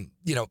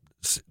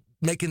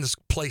 making this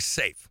place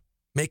safe,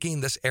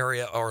 making this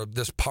area or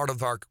this part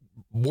of our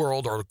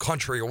world or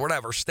country or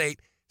whatever, state,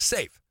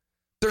 safe.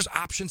 There's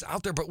options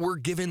out there, but we're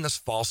given this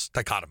false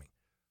dichotomy.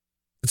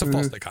 It's a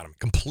false dichotomy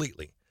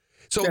completely.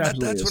 So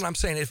that's what I'm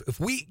saying. If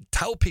we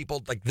tell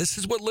people, like, this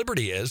is what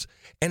liberty is,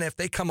 and if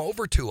they come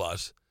over to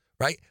us,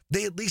 right,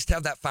 they at least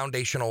have that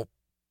foundational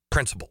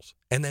principles,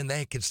 and then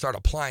they can start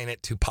applying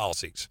it to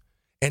policies.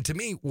 And to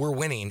me, we're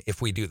winning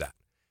if we do that.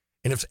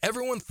 And if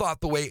everyone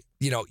thought the way,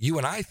 you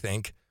and I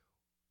think,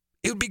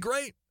 it would be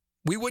great.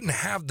 We wouldn't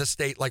have the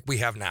state like we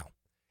have now.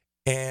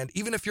 And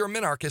even if you're a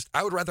minarchist,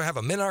 I would rather have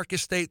a minarchist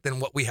state than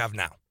what we have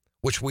now,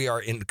 which we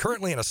are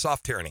currently in a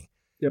soft tyranny.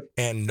 Yep.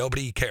 And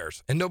nobody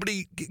cares. And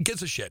nobody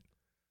gives a shit.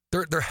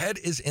 Their head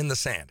is in the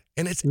sand.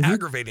 And it's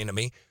aggravating to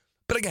me.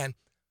 But again,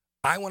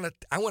 I want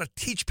to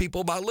teach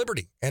people about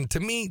liberty. And to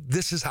me,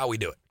 this is how we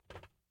do it.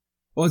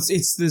 Well,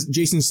 it's this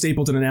Jason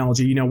Stapleton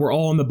analogy. We're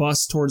all on the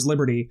bus towards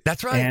liberty.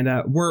 That's right. And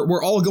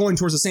we're all going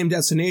towards the same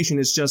destination.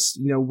 It's just,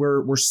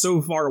 we're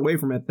so far away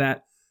from it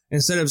that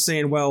instead of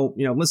saying, well,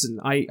 listen,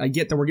 I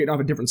get that we're getting off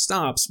at different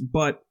stops,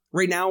 but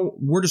right now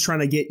we're just trying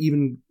to get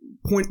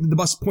the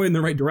bus pointed in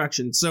the right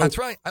direction. So that's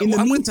right. In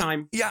the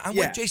meantime, I'm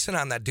with Jason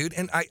on that, dude.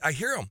 And I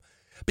hear him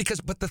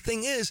but the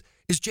thing is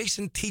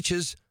Jason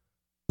teaches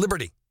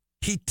liberty.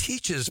 He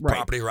teaches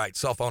property rights,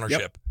 self-ownership.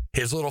 Yep.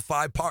 His little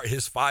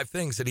his 5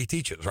 things that he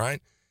teaches,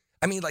 right?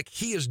 I mean, like,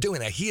 he is doing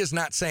that. He is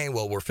not saying,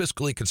 well, we're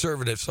fiscally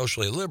conservative,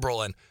 socially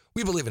liberal, and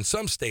we believe in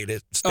some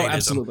statism. Oh,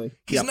 absolutely.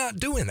 He's not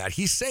doing that.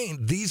 He's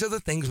saying these are the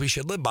things we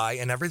should live by,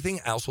 and everything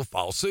else will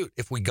follow suit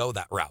if we go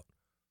that route.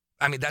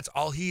 I mean, that's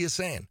all he is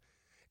saying.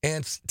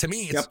 And to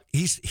me,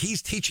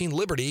 he's teaching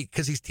liberty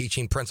because he's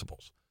teaching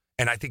principles.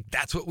 And I think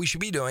that's what we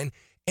should be doing,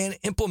 and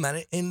implement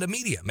it in the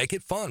media. Make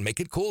it fun. Make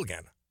it cool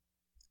again.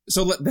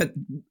 So,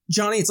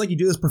 Johnny, it's like you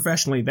do this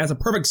professionally. That's a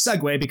perfect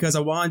segue because I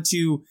want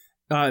to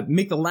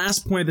make the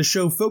last point of the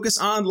show focus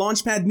on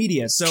Launchpad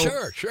Media.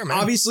 So, sure, man.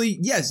 Obviously,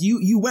 yes,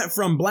 you went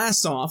from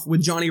Blast Off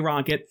with Johnny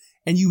Rocket,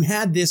 and you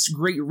had this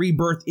great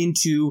rebirth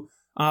into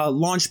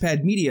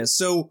Launchpad Media.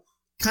 So,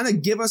 kind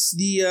of give us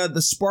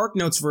the Spark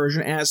Notes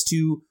version as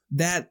to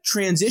that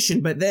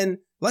transition. But then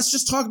let's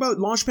just talk about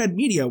Launchpad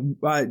Media.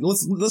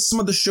 Let's list some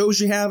of the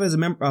shows you have as a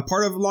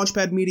part of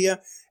Launchpad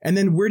Media, and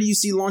then where do you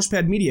see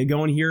Launchpad Media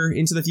going here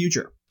into the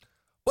future?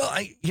 Well,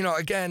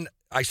 again,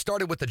 I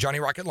started with the Johnny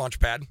Rocket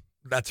Launchpad.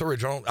 That's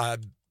original.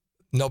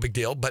 No big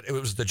deal. But it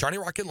was the Johnny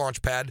Rocket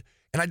Launchpad.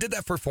 And I did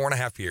that for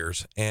 4.5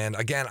 years. And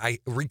again, I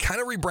kind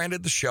of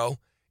rebranded the show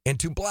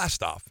into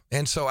Blast Off.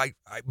 And so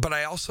but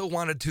I also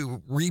wanted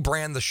to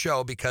rebrand the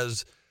show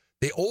because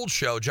the old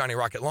show, Johnny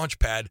Rocket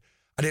Launchpad,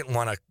 I didn't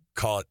want to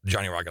call it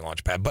Johnny Rocket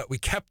Launchpad, but we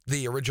kept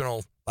the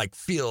original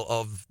feel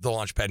of the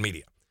Launchpad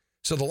Media.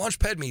 So the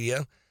Launchpad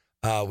Media,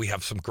 we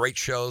have some great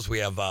shows. We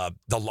have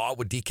The Law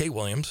with DK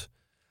Williams.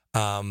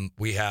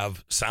 We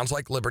have Sounds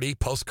Like Liberty,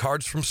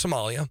 Postcards from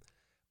Somalia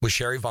with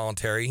Sherry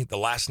Voluntary, The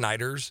Last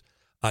Nighters,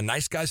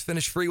 Nice Guys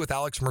Finish Free with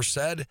Alex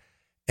Merced,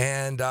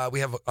 and we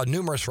have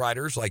numerous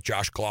writers like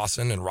Josh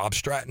Glosson and Rob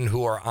Stratton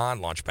who are on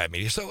Launchpad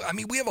Media. So, I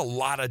mean, we have a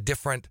lot of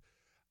different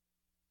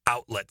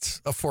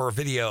outlets for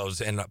videos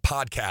and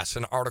podcasts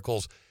and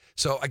articles.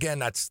 So, again,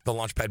 that's the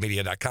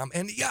launchpadmedia.com.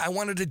 And, yeah, I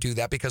wanted to do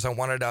that because I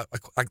wanted,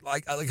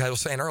 like I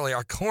was saying earlier,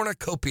 a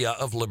cornucopia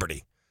of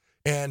liberty.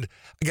 And,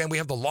 again, we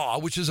have The Law,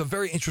 which is a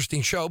very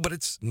interesting show, but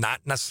it's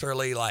not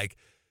necessarily,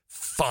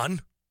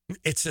 fun.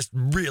 It's just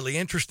really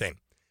interesting.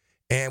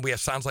 And we have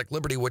Sounds Like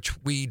Liberty, which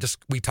we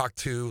talk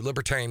to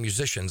libertarian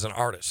musicians and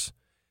artists.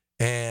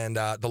 And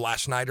The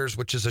Last Nighters,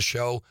 which is a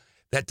show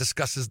that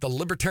discusses the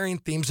libertarian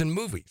themes in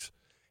movies.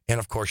 And,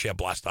 of course, you have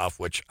Blast Off,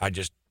 which I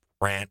just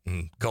rant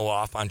and go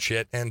off on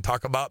shit and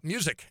talk about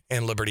music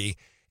and liberty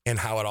and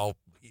how it all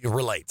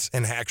relates,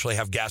 and actually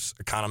have guests,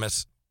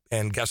 economists,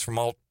 and guests from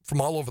all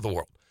over the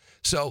world.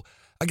 So,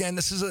 again,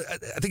 I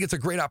think it's a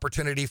great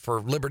opportunity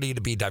for liberty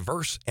to be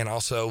diverse and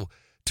also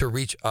to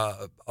reach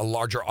a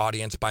larger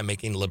audience by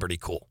making liberty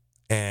cool.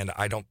 And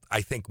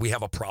I think we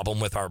have a problem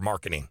with our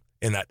marketing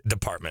in that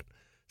department.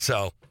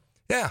 So,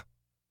 yeah.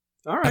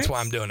 All right. That's why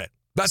I'm doing it.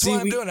 That's why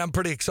I'm doing it. I'm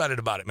pretty excited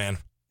about it, man.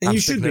 And I'm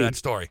you sticking should be. to that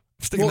story.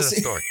 I'm sticking to that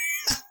story.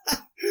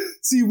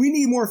 See, we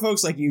need more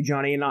folks like you,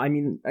 Johnny. And I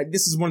mean,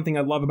 this is one thing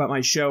I love about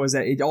my show is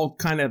that it all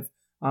kind of,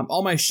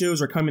 all my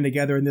shows are coming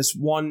together in this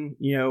one,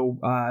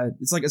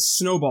 it's like a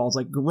snowball. It's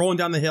like rolling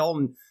down the hill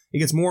and it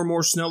gets more and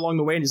more snow along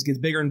the way and just gets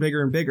bigger and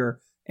bigger and bigger.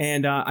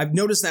 And I've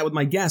noticed that with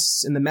my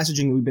guests and the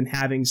messaging that we've been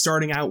having,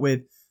 starting out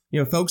with,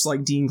 folks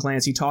like Dean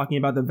Clancy talking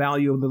about the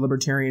value of the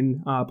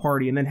Libertarian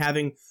Party, and then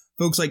having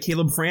folks like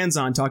Caleb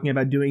Franzon talking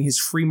about doing his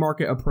free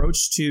market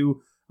approach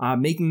to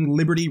making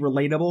liberty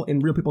relatable in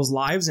real people's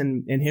lives,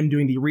 and him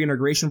doing the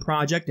reintegration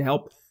project to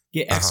help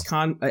get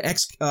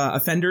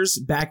ex-offenders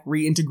back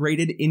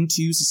reintegrated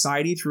into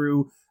society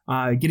through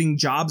getting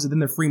jobs within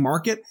the free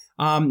market.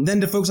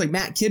 Then to folks like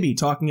Matt Kibbe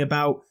talking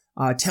about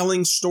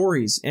telling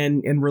stories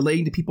and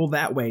relating to people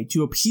that way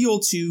to appeal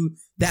to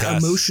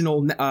that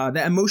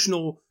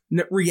emotional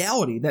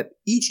reality that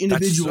each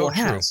individual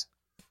has.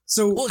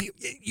 So, well,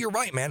 you're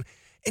right, man.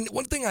 And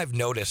one thing I've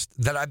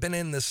noticed that I've been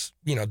in this,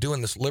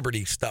 doing this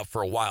liberty stuff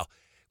for a while.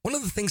 One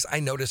of the things I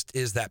noticed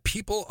is that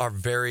people are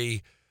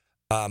very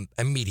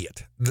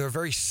immediate. They're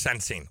very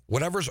sensing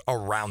whatever's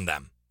around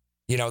them.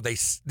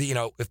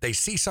 If they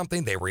see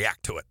something, they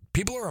react to it.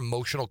 People are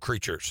emotional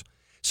creatures.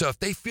 So if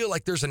they feel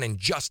like there's an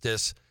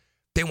injustice,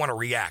 they want to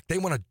react. They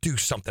want to do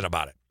something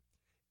about it.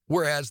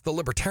 Whereas the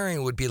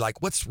libertarian would be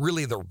like, what's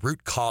really the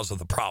root cause of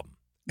the problem?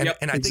 And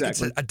I think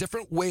it's a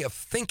different way of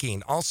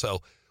thinking also.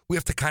 We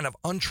have to kind of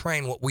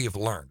untrain what we have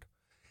learned.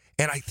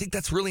 And I think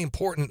that's really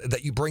important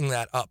that you bring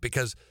that up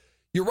because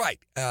you're right.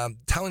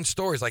 Telling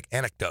stories like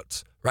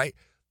anecdotes, right?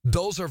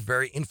 Those are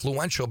very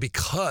influential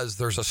because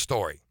there's a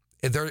story.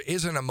 There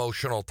is an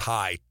emotional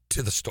tie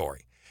to the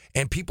story.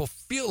 And people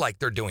feel like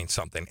they're doing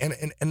something.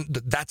 And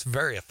that's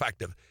very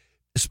effective,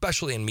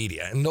 especially in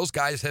media. And those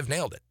guys have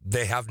nailed it.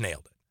 They have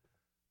nailed it.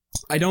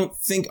 I don't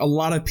think a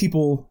lot of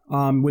people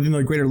within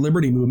the greater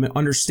liberty movement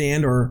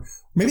understand, or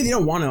maybe they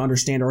don't want to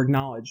understand or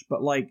acknowledge,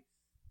 but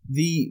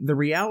the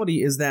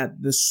reality is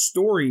that the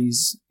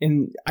stories,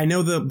 and I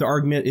know the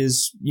argument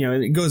is,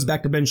 it goes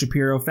back to Ben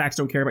Shapiro, facts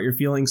don't care about your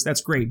feelings.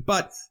 That's great.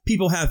 But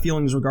people have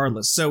feelings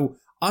regardless. So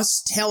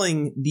us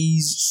telling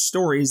these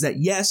stories that,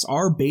 yes,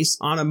 are based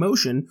on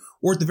emotion,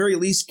 or at the very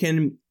least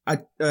can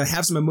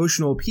have some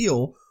emotional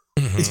appeal,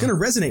 it's going to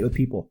resonate with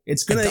people.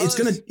 It's going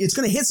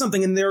to hit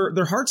something in their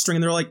heartstring,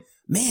 and they're like,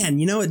 man,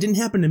 it didn't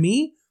happen to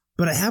me,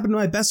 but it happened to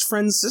my best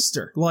friend's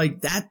sister.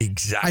 Like that.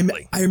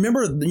 Exactly. I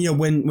remember,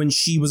 when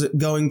she was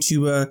going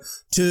to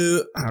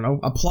I don't know,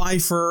 apply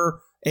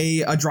for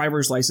a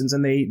driver's license,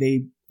 and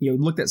they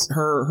looked at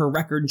her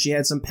record, and she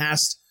had some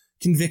past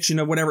conviction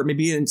of whatever it may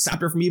be, and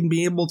stopped her from even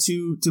being able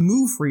to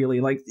move freely,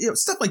 like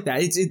stuff like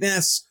that.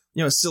 That's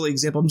a silly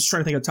example. I'm just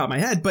trying to think off the top of my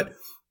head, but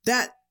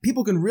that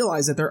people can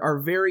realize that there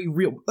are very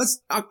real.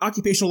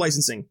 Occupational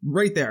licensing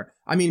right there.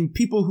 I mean,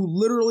 people who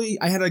literally.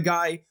 I had a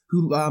guy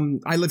who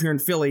I live here in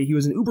Philly. He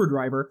was an Uber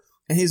driver,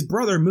 and his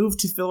brother moved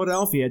to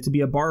Philadelphia to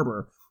be a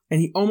barber, and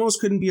he almost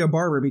couldn't be a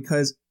barber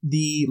because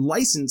the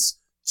license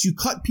to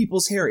cut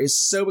people's hair is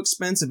so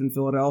expensive in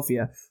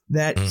Philadelphia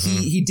that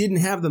he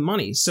didn't have the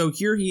money. So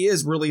here he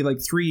is, really like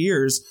 3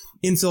 years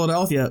in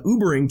Philadelphia,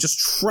 Ubering, just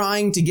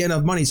trying to get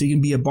enough money so he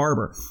can be a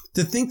barber.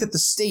 To think that the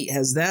state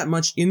has that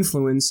much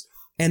influence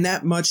and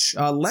that much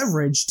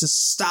leverage to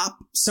stop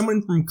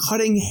someone from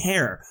cutting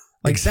hair.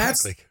 Like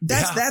exactly.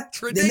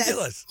 That's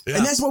ridiculous.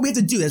 And that's what we have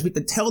to do. We have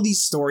to tell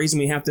these stories, and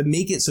we have to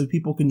make it so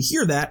people can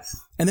hear that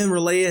and then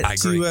relay it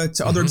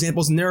to other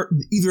examples in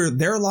either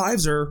their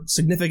lives or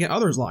significant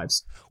others'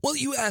 lives. Well,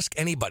 you ask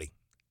anybody,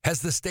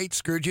 has the state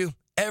screwed you?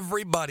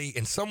 Everybody,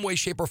 in some way,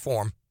 shape, or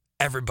form,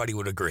 everybody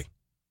would agree.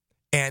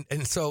 And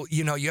so,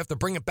 you have to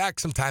bring it back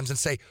sometimes and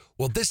say,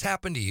 well, this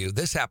happened to you.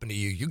 This happened to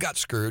you. You got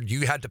screwed.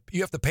 You have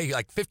to pay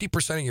like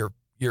 50% of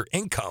your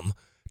income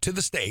to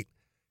the state.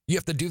 You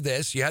have to do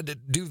this. You had to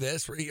do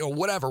this,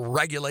 whatever,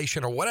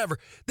 regulation or whatever.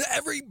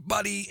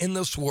 Everybody in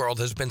this world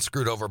has been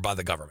screwed over by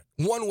the government,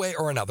 one way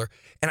or another.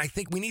 And I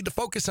think we need to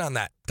focus on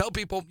that. Tell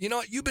people, you know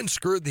what, you've been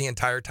screwed the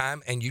entire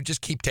time, and you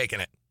just keep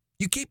taking it.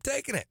 You keep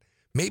taking it.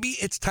 Maybe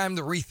it's time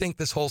to rethink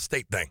this whole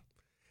state thing.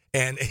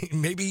 And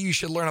maybe you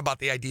should learn about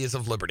the ideas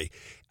of liberty.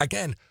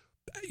 Again,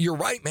 you're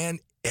right, man.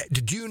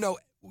 Did you know,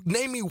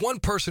 name me one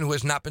person who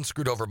has not been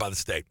screwed over by the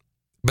state.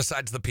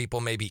 Besides the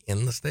people maybe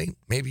in the state,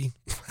 maybe.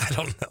 I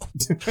don't know.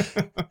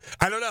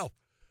 I don't know.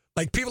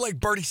 Like people like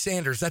Bernie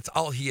Sanders, that's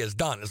all he has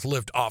done is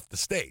lived off the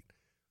state.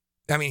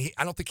 I mean,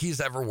 I don't think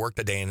he's ever worked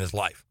a day in his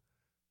life.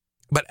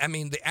 But I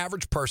mean, the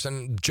average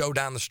person, Joe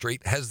down the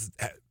street,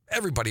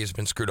 everybody has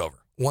been screwed over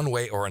one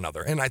way or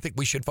another. And I think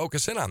we should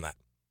focus in on that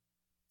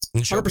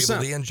and show 100%.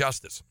 People the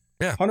injustice.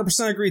 Yeah.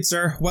 100% agreed,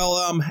 sir.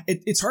 Well,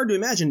 it's hard to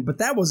imagine, but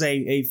that was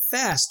a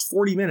fast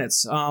 40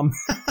 minutes.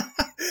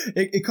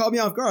 It caught me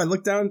off guard. I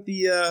looked down at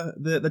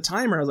the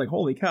timer. I was like,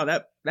 holy cow,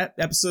 that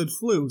episode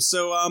flew.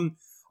 So,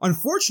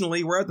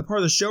 unfortunately, we're at the part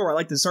of the show where I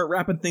like to start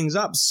wrapping things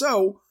up.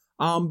 So,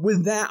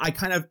 with that, I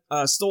kind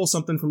of stole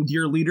something from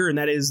Dear Leader, and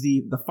that is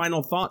the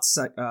final thoughts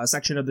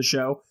section of the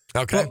show.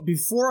 Okay. But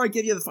before I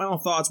give you the final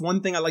thoughts,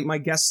 one thing I like my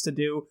guests to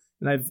do,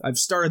 and I've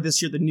started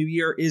this year, the new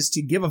year, is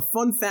to give a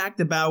fun fact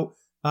about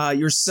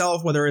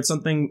yourself, whether it's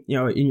something,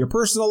 in your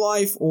personal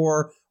life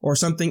or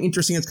something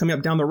interesting that's coming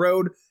up down the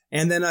road.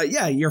 And then,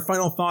 your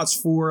final thoughts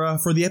for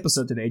the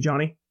episode today,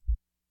 Johnny.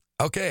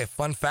 Okay, a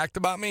fun fact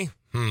about me?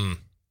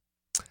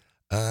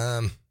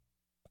 I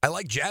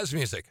like jazz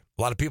music.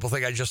 A lot of people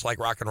think I just like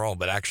rock and roll,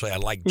 but actually I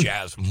like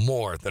jazz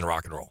more than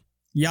rock and roll.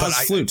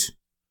 Yaz flute.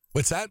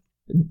 What's that?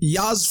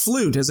 Yaz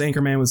flute, as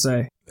Anchorman would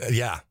say.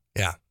 Yeah.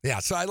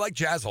 So I like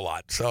jazz a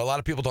lot. So a lot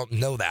of people don't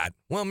know that.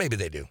 Well, maybe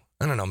they do.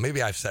 I don't know.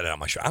 Maybe I've said it on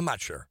my show. I'm not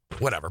sure.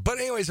 Whatever. But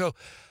anyway, so...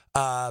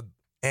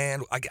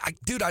 And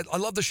I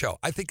love the show.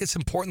 I think it's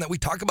important that we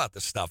talk about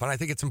this stuff. And I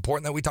think it's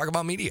important that we talk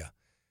about media.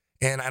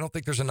 And I don't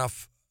think there's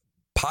enough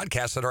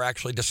podcasts that are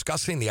actually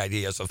discussing the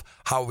ideas of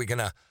how are we going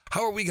to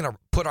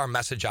put our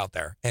message out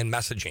there and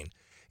messaging.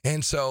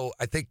 And so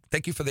I think,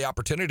 thank you for the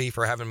opportunity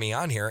for having me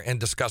on here and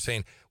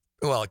discussing,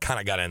 well, it kind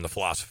of got into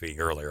philosophy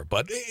earlier,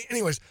 but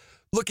anyways,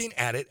 looking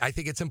at it, I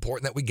think it's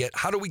important that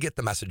how do we get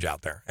the message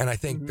out there? And I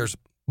think there's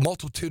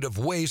multitude of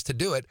ways to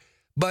do it.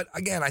 But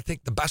again, I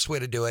think the best way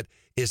to do it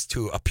is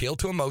to appeal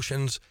to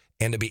emotions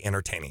and to be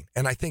entertaining.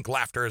 And I think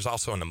laughter is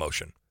also an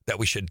emotion that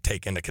we should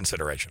take into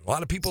consideration. A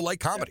lot of people like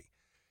comedy.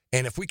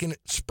 And if we can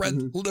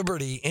spread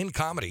liberty in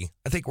comedy,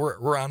 I think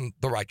we're on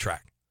the right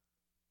track.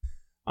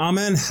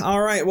 Amen.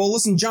 All right. Well,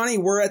 listen, Johnny,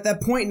 we're at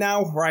that point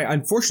now where I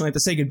unfortunately have to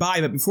say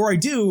goodbye. But before I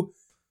do,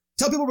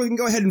 tell people where they can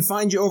go ahead and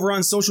find you over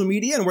on social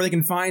media and where they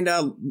can find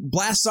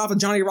Blast Off with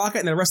Johnny Rocket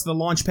and the rest of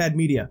the Launchpad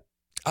Media.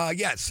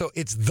 So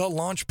it's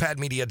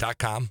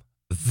thelaunchpadmedia.com.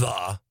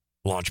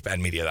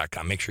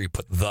 thelaunchpadmedia.com. Make sure you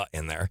put the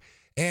in there.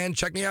 And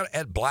check me out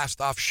at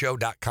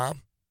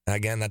blastoffshow.com. And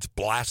again, that's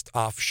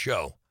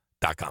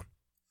blastoffshow.com.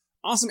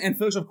 Awesome. And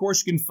folks, of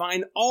course, you can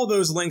find all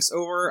those links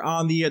over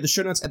on the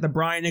show notes at The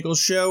Brian Nichols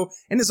Show.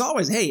 And as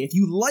always, hey, if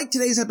you like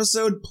today's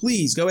episode,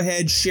 please go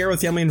ahead, share with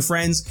family and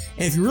friends.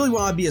 And if you really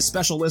want to be a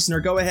special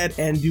listener, go ahead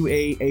and do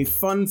a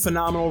fun,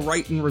 phenomenal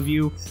write and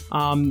review.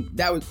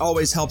 That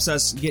always helps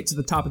us get to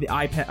the top of the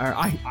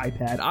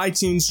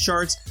iTunes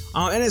charts.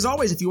 And as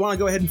always, if you want to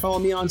go ahead and follow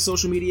me on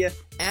social media,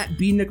 at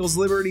B Nichols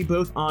Liberty,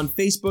 both on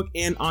Facebook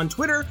and on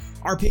Twitter.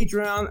 Our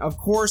Patreon, of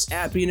course,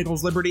 at B.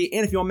 Nichols Liberty.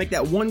 And if you want to make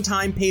that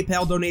one-time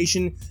PayPal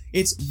donation,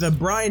 it's the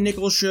Brian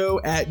Nichols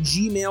Show at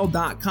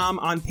gmail.com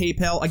on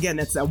PayPal. Again,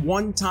 that's that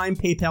one-time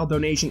PayPal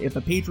donation. If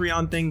the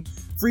Patreon thing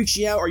freaks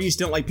you out or you just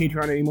don't like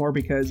Patreon anymore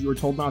because you were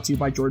told not to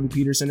by Jordan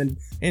Peterson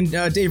and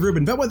Dave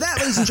Rubin. But with that,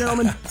 ladies and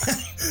gentlemen,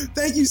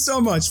 thank you so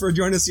much for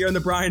joining us here on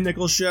the Brian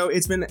Nichols Show.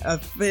 It's been a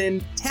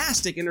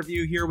fantastic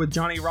interview here with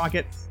Johnny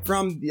Rocket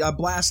from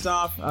Blast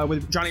Off,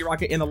 with Johnny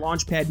Rocket and the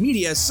Launchpad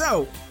Media.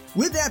 So,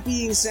 with that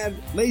being said,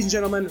 ladies and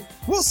gentlemen,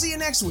 we'll see you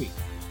next week.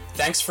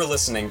 Thanks for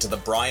listening to The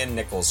Brian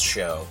Nichols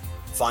Show.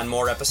 Find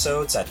more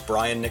episodes at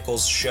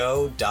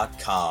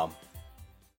briannicholsshow.com.